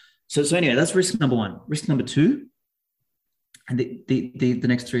 So anyway, that's risk number one. Risk number two, and the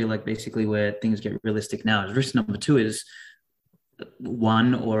next three are like basically where things get realistic now. Risk number two is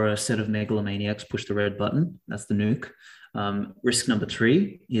one or a set of megalomaniacs push the red button. That's the nuke. Risk number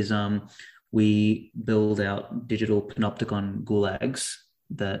three is we build out digital panopticon gulags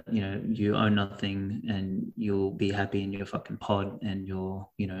that, you own nothing and you'll be happy in your fucking pod and your,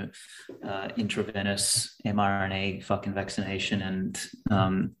 intravenous mRNA fucking vaccination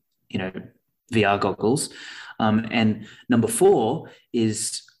and, VR goggles. And number four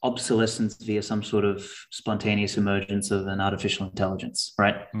is obsolescence via some sort of spontaneous emergence of an artificial intelligence,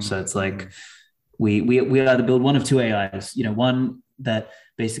 right? So it's like we either build one of two AIs, one that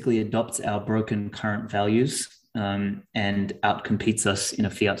basically adopts our broken current values and outcompetes us in a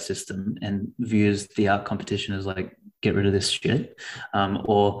fiat system and views the out competition as like, get rid of this shit.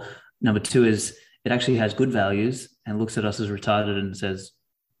 Or number two is it actually has good values and looks at us as retarded and says,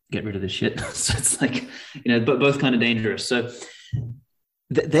 get rid of this shit. So it's like, but both kind of dangerous. So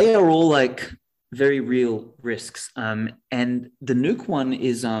they are all like very real risks. And the nuke one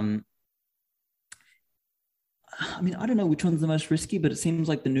is, I don't know which one's the most risky, but it seems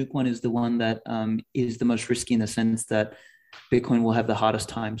like the nuke one is the one that is the most risky in the sense that Bitcoin will have the hardest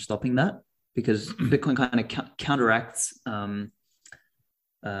time stopping that, because Bitcoin kind of counteracts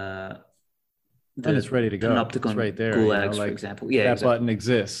and it's ready to go. It's right there. Gulags, for example. Yeah, that button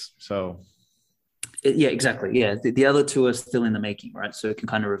exists. So yeah, exactly. Yeah, the other two are still in the making, right? So it can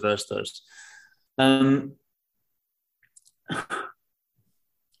kind of reverse those. You're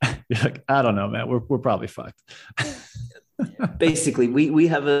like, I don't know, man. We're probably fucked. Basically, we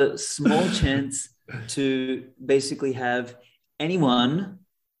have a small chance to basically have anyone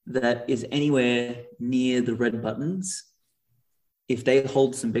that is anywhere near the red buttons if they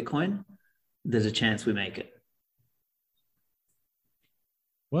hold some Bitcoin, there's a chance we make it.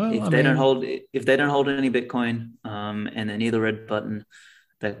 Well, If they don't hold any Bitcoin, and they need the red button,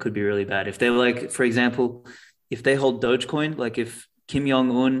 that could be really bad. If they're like, for example, if they hold Dogecoin, like if Kim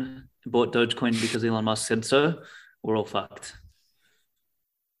Jong-un bought Dogecoin because Elon Musk said so, we're all fucked.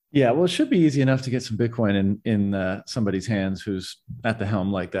 yeah, well, it should be easy enough to get some Bitcoin in somebody's hands who's at the helm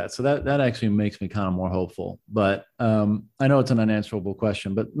like that. So that actually makes me kind of more hopeful. But I know it's an unanswerable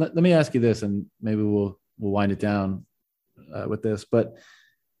question. But let me ask you this, and maybe we'll wind it down with this. But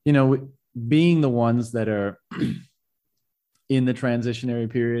being the ones that are in the transitionary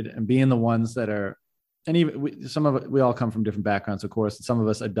period, and being the ones that are, and even we all come from different backgrounds, of course. And some of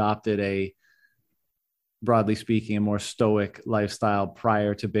us adopted broadly speaking, a more stoic lifestyle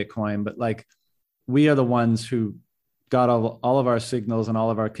prior to Bitcoin. But like, we are the ones who got all of our signals and all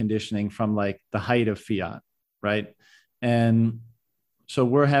of our conditioning from like the height of fiat, right? And so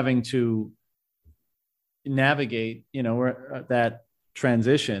we're having to navigate, we're that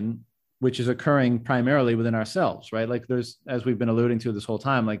transition, which is occurring primarily within ourselves, right? Like there's, as we've been alluding to this whole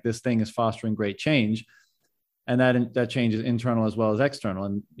time, like this thing is fostering great change. And that change is internal as well as external.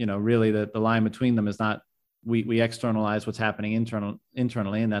 And, really the line between them is not, we externalize what's happening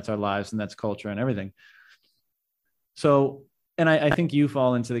internally, and that's our lives and that's culture and everything. So, and I think you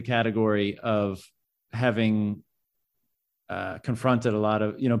fall into the category of having confronted a lot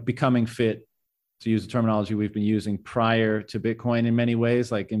of, becoming fit, to use the terminology we've been using prior to Bitcoin in many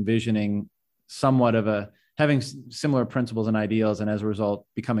ways, like envisioning somewhat of having similar principles and ideals, and as a result,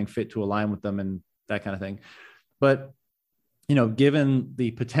 becoming fit to align with them and that kind of thing. But, given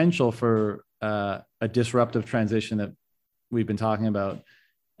the potential for a disruptive transition that we've been talking about,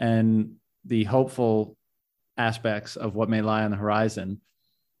 and the hopeful aspects of what may lie on the horizon,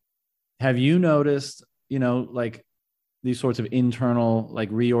 have you noticed, like these sorts of internal,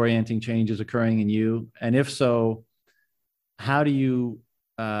 like reorienting changes occurring in you? And if so, how do you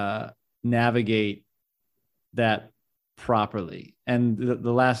navigate that properly? And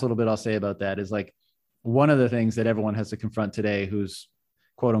the last little bit I'll say about that is like, one of the things that everyone has to confront today who's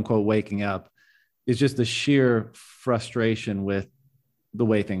quote unquote waking up is just the sheer frustration with the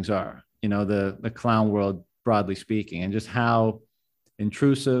way things are, the clown world, broadly speaking, and just how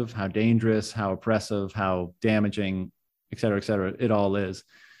intrusive, how dangerous, how oppressive, how damaging, et cetera, it all is.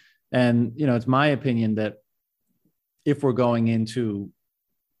 And, it's my opinion that if we're going into,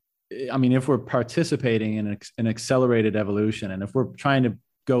 if we're participating in an accelerated evolution, and if we're trying to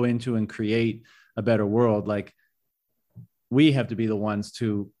go into and create a better world, like, we have to be the ones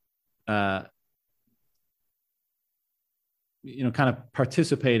to, kind of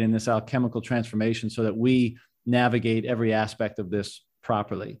participate in this alchemical transformation so that we navigate every aspect of this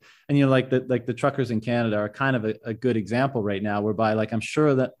properly. And, like the truckers in Canada are kind of a good example right now, whereby like, I'm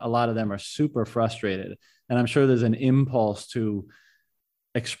sure that a lot of them are super frustrated, and I'm sure there's an impulse to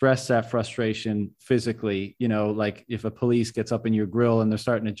express that frustration physically, like if a police gets up in your grill and they're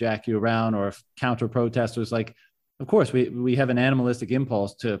starting to jack you around, or if counter protesters, like, of course we have an animalistic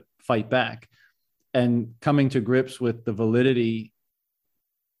impulse to fight back. And coming to grips with the validity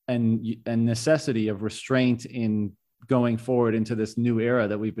and necessity of restraint in going forward into this new era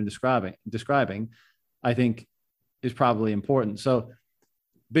that we've been describing, I think is probably important. So,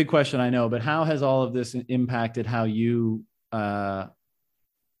 big question, I know, but how has all of this impacted how you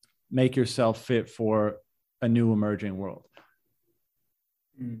make yourself fit for a new emerging world?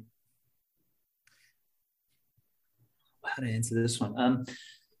 How to answer this one?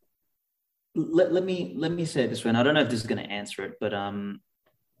 Let me say it this way, and I don't know if this is going to answer it,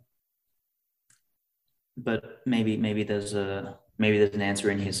 but maybe there's an answer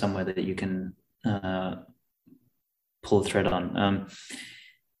in here somewhere that you can pull a thread on.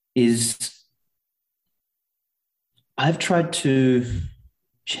 Is I've tried to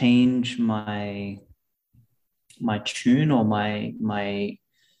change my tune, or my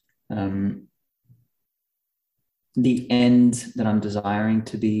the end that I'm desiring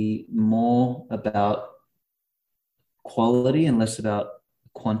to be more about quality and less about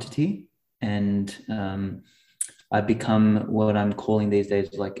quantity. And I've become what I'm calling these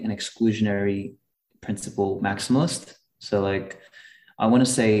days like an exclusionary principle maximalist. So like, I want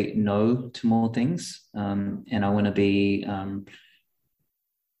to say no to more things, and I want to be and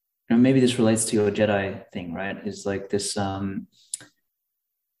maybe this relates to your Jedi thing, right? Is like this I'm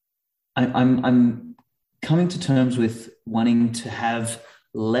coming to terms with wanting to have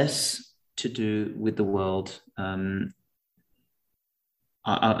less to do with the world. I'm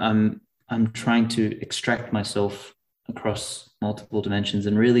trying to extract myself across multiple dimensions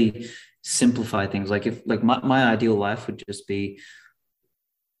and really simplify things. Like if like my ideal life would just be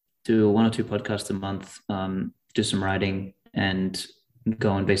do 1 or 2 podcasts a month, do some writing, and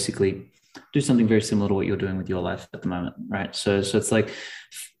go and basically do something very similar to what you're doing with your life at the moment, right? So it's like,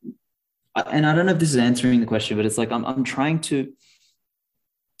 and I don't know if this is answering the question, but it's like I'm trying to,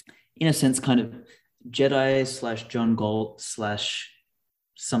 in a sense, kind of Jedi slash John Galt slash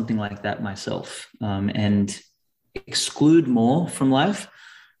something like that myself, and exclude more from life,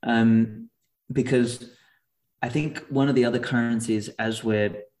 because I think one of the other currencies as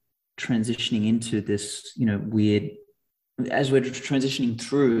we're transitioning into this, weird, as we're transitioning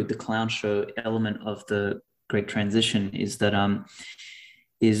through the clown show element of the great transition, is that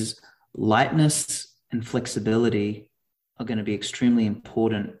is lightness and flexibility are going to be extremely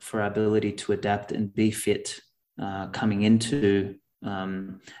important for our ability to adapt and be fit coming into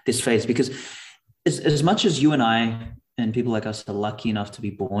this phase. Because as much as you and I and people like us are lucky enough to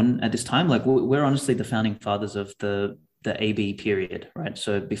be born at this time, like we're honestly the founding fathers of the AB period, right?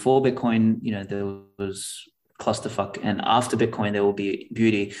 So before Bitcoin, there was clusterfuck, and after Bitcoin, there will be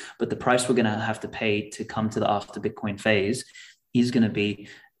beauty. But the price we're going to have to pay to come to the after Bitcoin phase is going to be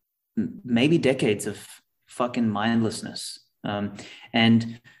maybe decades of fucking mindlessness.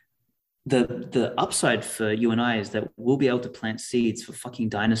 And the upside for you and I is that we'll be able to plant seeds for fucking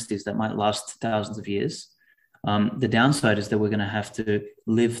dynasties that might last thousands of years. The downside is that we're going to have to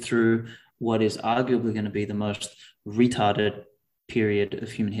live through what is arguably going to be the most retarded period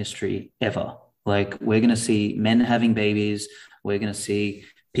of human history ever. Like, we're going to see men having babies. We're going to see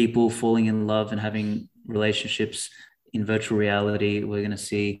people falling in love and having relationships in virtual reality. We're going to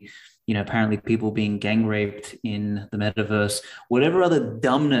see, apparently people being gang raped in the metaverse, whatever other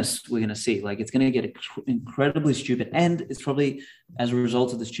dumbness we're going to see. Like, it's going to get incredibly stupid. And it's probably as a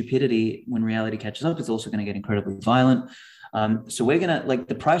result of the stupidity, when reality catches up, it's also going to get incredibly violent. So we're going to, like,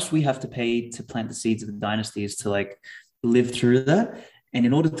 the price we have to pay to plant the seeds of the dynasty is to like live through that. And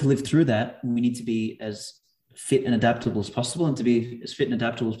in order to live through that, we need to be as fit and adaptable as possible. And to be as fit and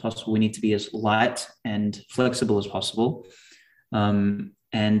adaptable as possible, we need to be as light and flexible as possible.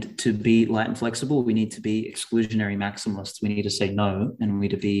 And to be light and flexible, we need to be exclusionary maximalists. We need to say no, and we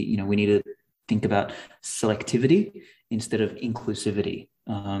need to be, we need to think about selectivity instead of inclusivity.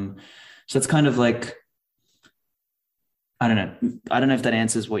 So it's kind of like, I don't know if that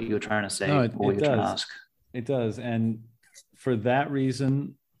answers what you were trying to say. No, or what you're trying to ask. It does. And for that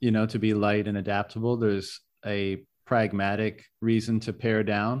reason, to be light and adaptable, there's a pragmatic reason to pare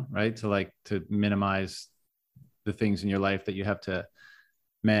down, right? To minimize the things in your life that you have to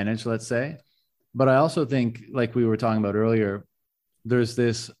manage, let's say. But I also think, like we were talking about earlier, there's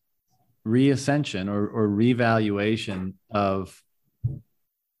this reascension or revaluation of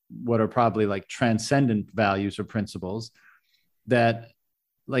what are probably like transcendent values or principles that,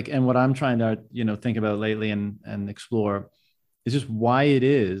 like, and what I'm trying to, think about lately and explore is just why it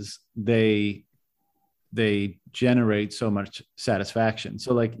is they generate so much satisfaction.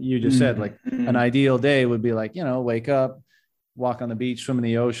 So like you just said, like an ideal day would be like, wake up, walk on the beach, swim in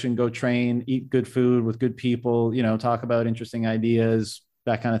the ocean, go train, eat good food with good people, talk about interesting ideas,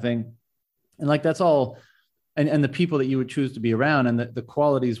 that kind of thing. And like, that's all. And the people that you would choose to be around and the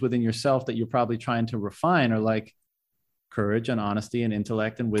qualities within yourself that you're probably trying to refine are like courage and honesty and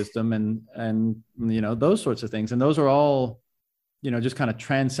intellect and wisdom and those sorts of things. And those are all, just kind of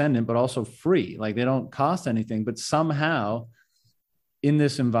transcendent, but also free. Like, they don't cost anything, but somehow in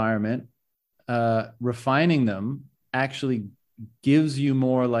this environment, refining them actually gives you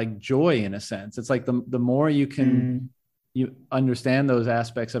more like joy in a sense. It's like the more you can you understand those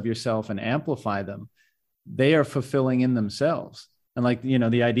aspects of yourself and amplify them, they are fulfilling in themselves. And like,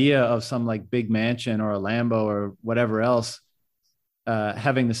 the idea of some like big mansion or a Lambo or whatever else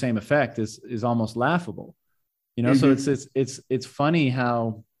having the same effect is almost laughable. So it's funny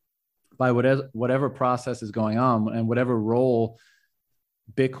how by whatever process is going on and whatever role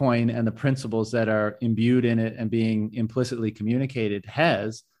Bitcoin and the principles that are imbued in it and being implicitly communicated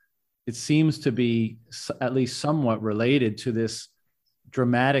has, it seems to be at least somewhat related to this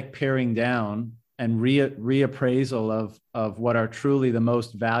dramatic paring down and reappraisal of what are truly the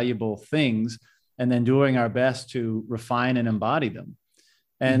most valuable things, and then doing our best to refine and embody them.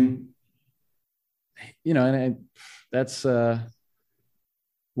 And, and that's, an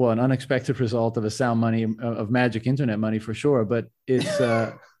unexpected result of a sound money, of magic internet money for sure. But it's,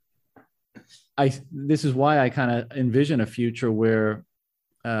 this is why I kind of envision a future where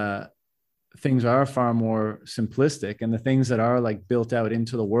things are far more simplistic, and the things that are like built out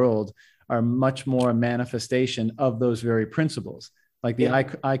into the world are much more a manifestation of those very principles, like the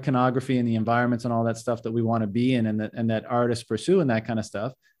iconography and the environments and all that stuff that we want to be in, and that artists pursue and that kind of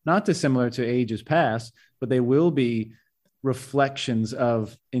stuff. not dissimilar to ages past, but they will be reflections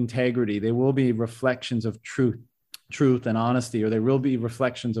of integrity. They will be reflections of truth and honesty, or there will be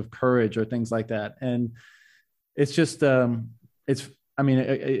reflections of courage or things like that. And it's just, it's, I mean,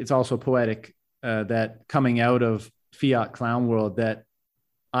 it's also poetic that coming out of fiat clown world that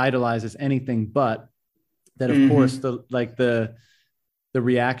idolizes anything but that, of course, the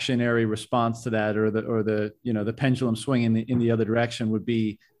reactionary response to that, or the you know, the pendulum swinging in the other direction, would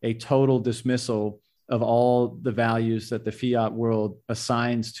be a total dismissal of all the values that the fiat world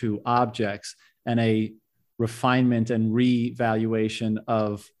assigns to objects, and a refinement and revaluation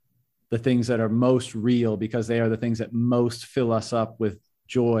of the things that are most real, because they are the things that most fill us up with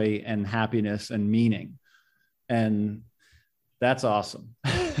joy and happiness and meaning. And that's awesome.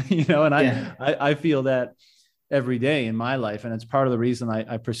 You know, and I feel that every day in my life. And it's part of the reason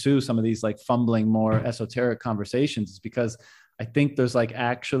I pursue some of these like fumbling, more esoteric conversations, is because I think there's like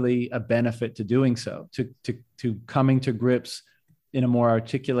actually a benefit to doing so, to coming to grips in a more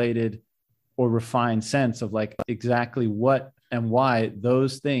articulated or refined sense of like exactly what and why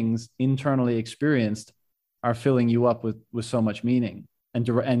those things internally experienced are filling you up with so much meaning,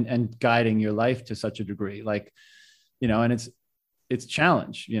 and guiding your life to such a degree. Like, you know, and it's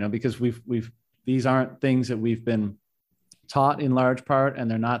challenge, you know, because these aren't things that we've been taught in large part,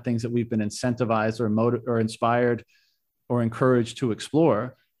 and they're not things that we've been incentivized or inspired or encouraged to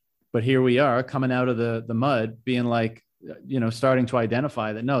explore. But here we are coming out of the mud, being like, you know, starting to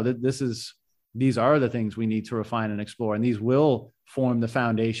identify that, no, these are the things we need to refine and explore. And these will form the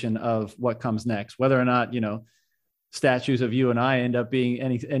foundation of what comes next, whether or not, you know, statues of you and I end up being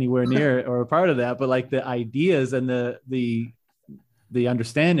anywhere near or a part of that. But like the ideas and the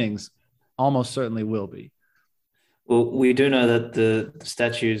understandings almost certainly will be. Well, we do know that the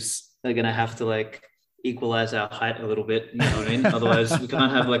statues are going to have to like equalize our height a little bit. You know what I mean? Otherwise, we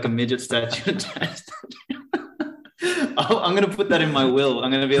can't have like a midget statue attached. I'm going to put that in my will.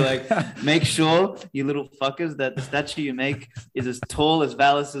 I'm going to be like, make sure, you little fuckers, that the statue you make is as tall as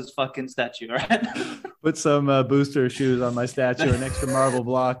Valis's fucking statue, all right? Put some booster shoes on my statue, an extra marble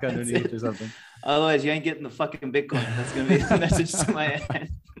block underneath or something. Otherwise, you ain't getting the fucking Bitcoin. That's going to be the message to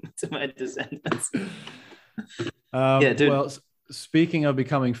my descendants. Yeah, dude. Well, speaking of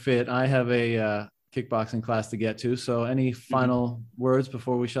becoming fit, I have a kickboxing class to get to. So any final words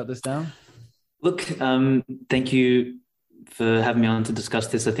before we shut this down? Look, thank you for having me on to discuss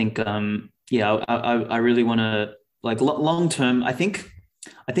this. I think, I really want to, like, long term, I think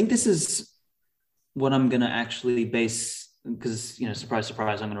this is what I'm going to actually base, because, you know, surprise,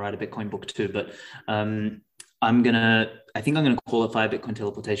 surprise, I'm going to write a Bitcoin book too, but I think I'm going to call it Fire Bitcoin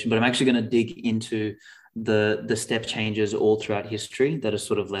Teleportation, but I'm actually going to dig into the step changes all throughout history that have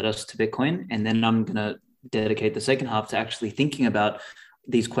sort of led us to Bitcoin. And then I'm going to dedicate the second half to actually thinking about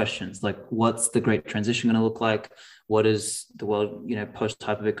these questions, like what's the great transition going to look like? What is the world, you know, post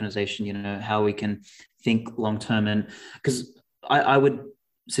hyper Bitcoinization, you know, how we can think long term. And because I would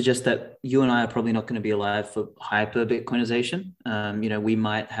suggest that you and I are probably not going to be alive for hyper Bitcoinization. You know, we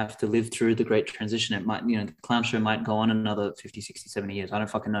might have to live through the great transition. It might, you know, the clown show might go on another 50, 60, 70 years. I don't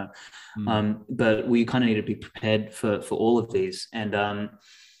fucking know. But we kind of need to be prepared for all of these. And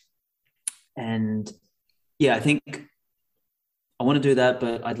yeah, I think I want to do that,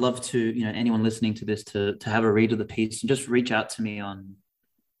 but I'd love to, you know, anyone listening to this to have a read of the piece and just reach out to me on,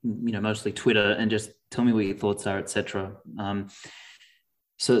 you know, mostly Twitter, and just tell me what your thoughts are, etc.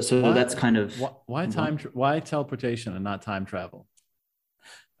 So that's kind of why teleportation and not time travel?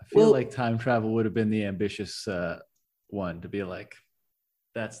 I feel like time travel would have been the ambitious one, to be like,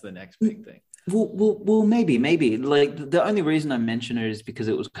 that's the next big thing. Well, maybe. Like, the only reason I mention it is because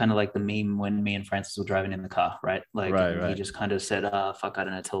it was kind of like the meme when me and Francis were driving in the car, right? Like, right. He just kind of said, fuck, I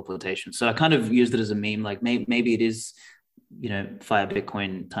don't know, teleportation. So I kind of used it as a meme. Like, maybe it is, you know, Fire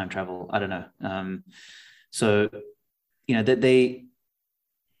Bitcoin time travel. I don't know. So, you know, that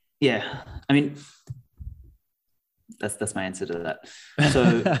yeah, I mean, that's my answer to that.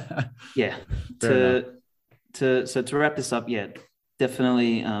 So yeah, to wrap this up, yeah,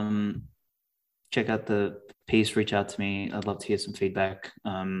 definitely check out the piece, reach out to me. I'd love to hear some feedback.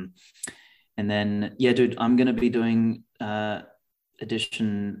 And then, yeah, dude, I'm going to be doing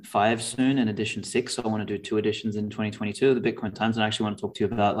edition 5 soon and edition 6. So I want to do 2 editions in 2022 of the Bitcoin Times. And I actually want to talk to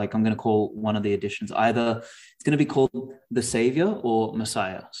you about, like, I'm going to call one of the editions either, it's going to be called The Savior or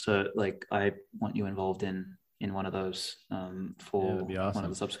Messiah. So, like, I want you involved in one of those for awesome. One of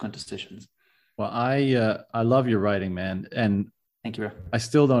the subsequent decisions. Well, I love your writing, man. And thank you, bro. I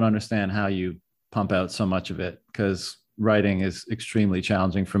still don't understand how you pump out so much of it, because writing is extremely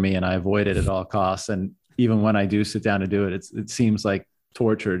challenging for me and I avoid it at all costs. And even when I do sit down to do it, it seems like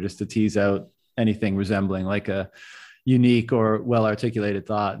torture just to tease out anything resembling like a unique or well-articulated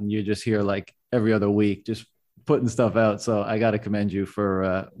thought. And you're just here like every other week, just putting stuff out. So I got to commend you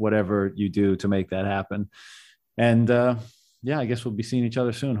for whatever you do to make that happen. And yeah, I guess we'll be seeing each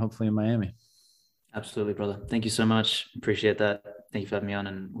other soon, hopefully in Miami. Absolutely, brother. Thank you so much. Appreciate that. Thank you for having me on,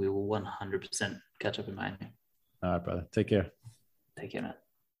 and we will 100% catch up in Miami. All right, brother. Take care. Take care,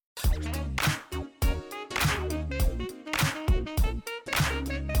 man.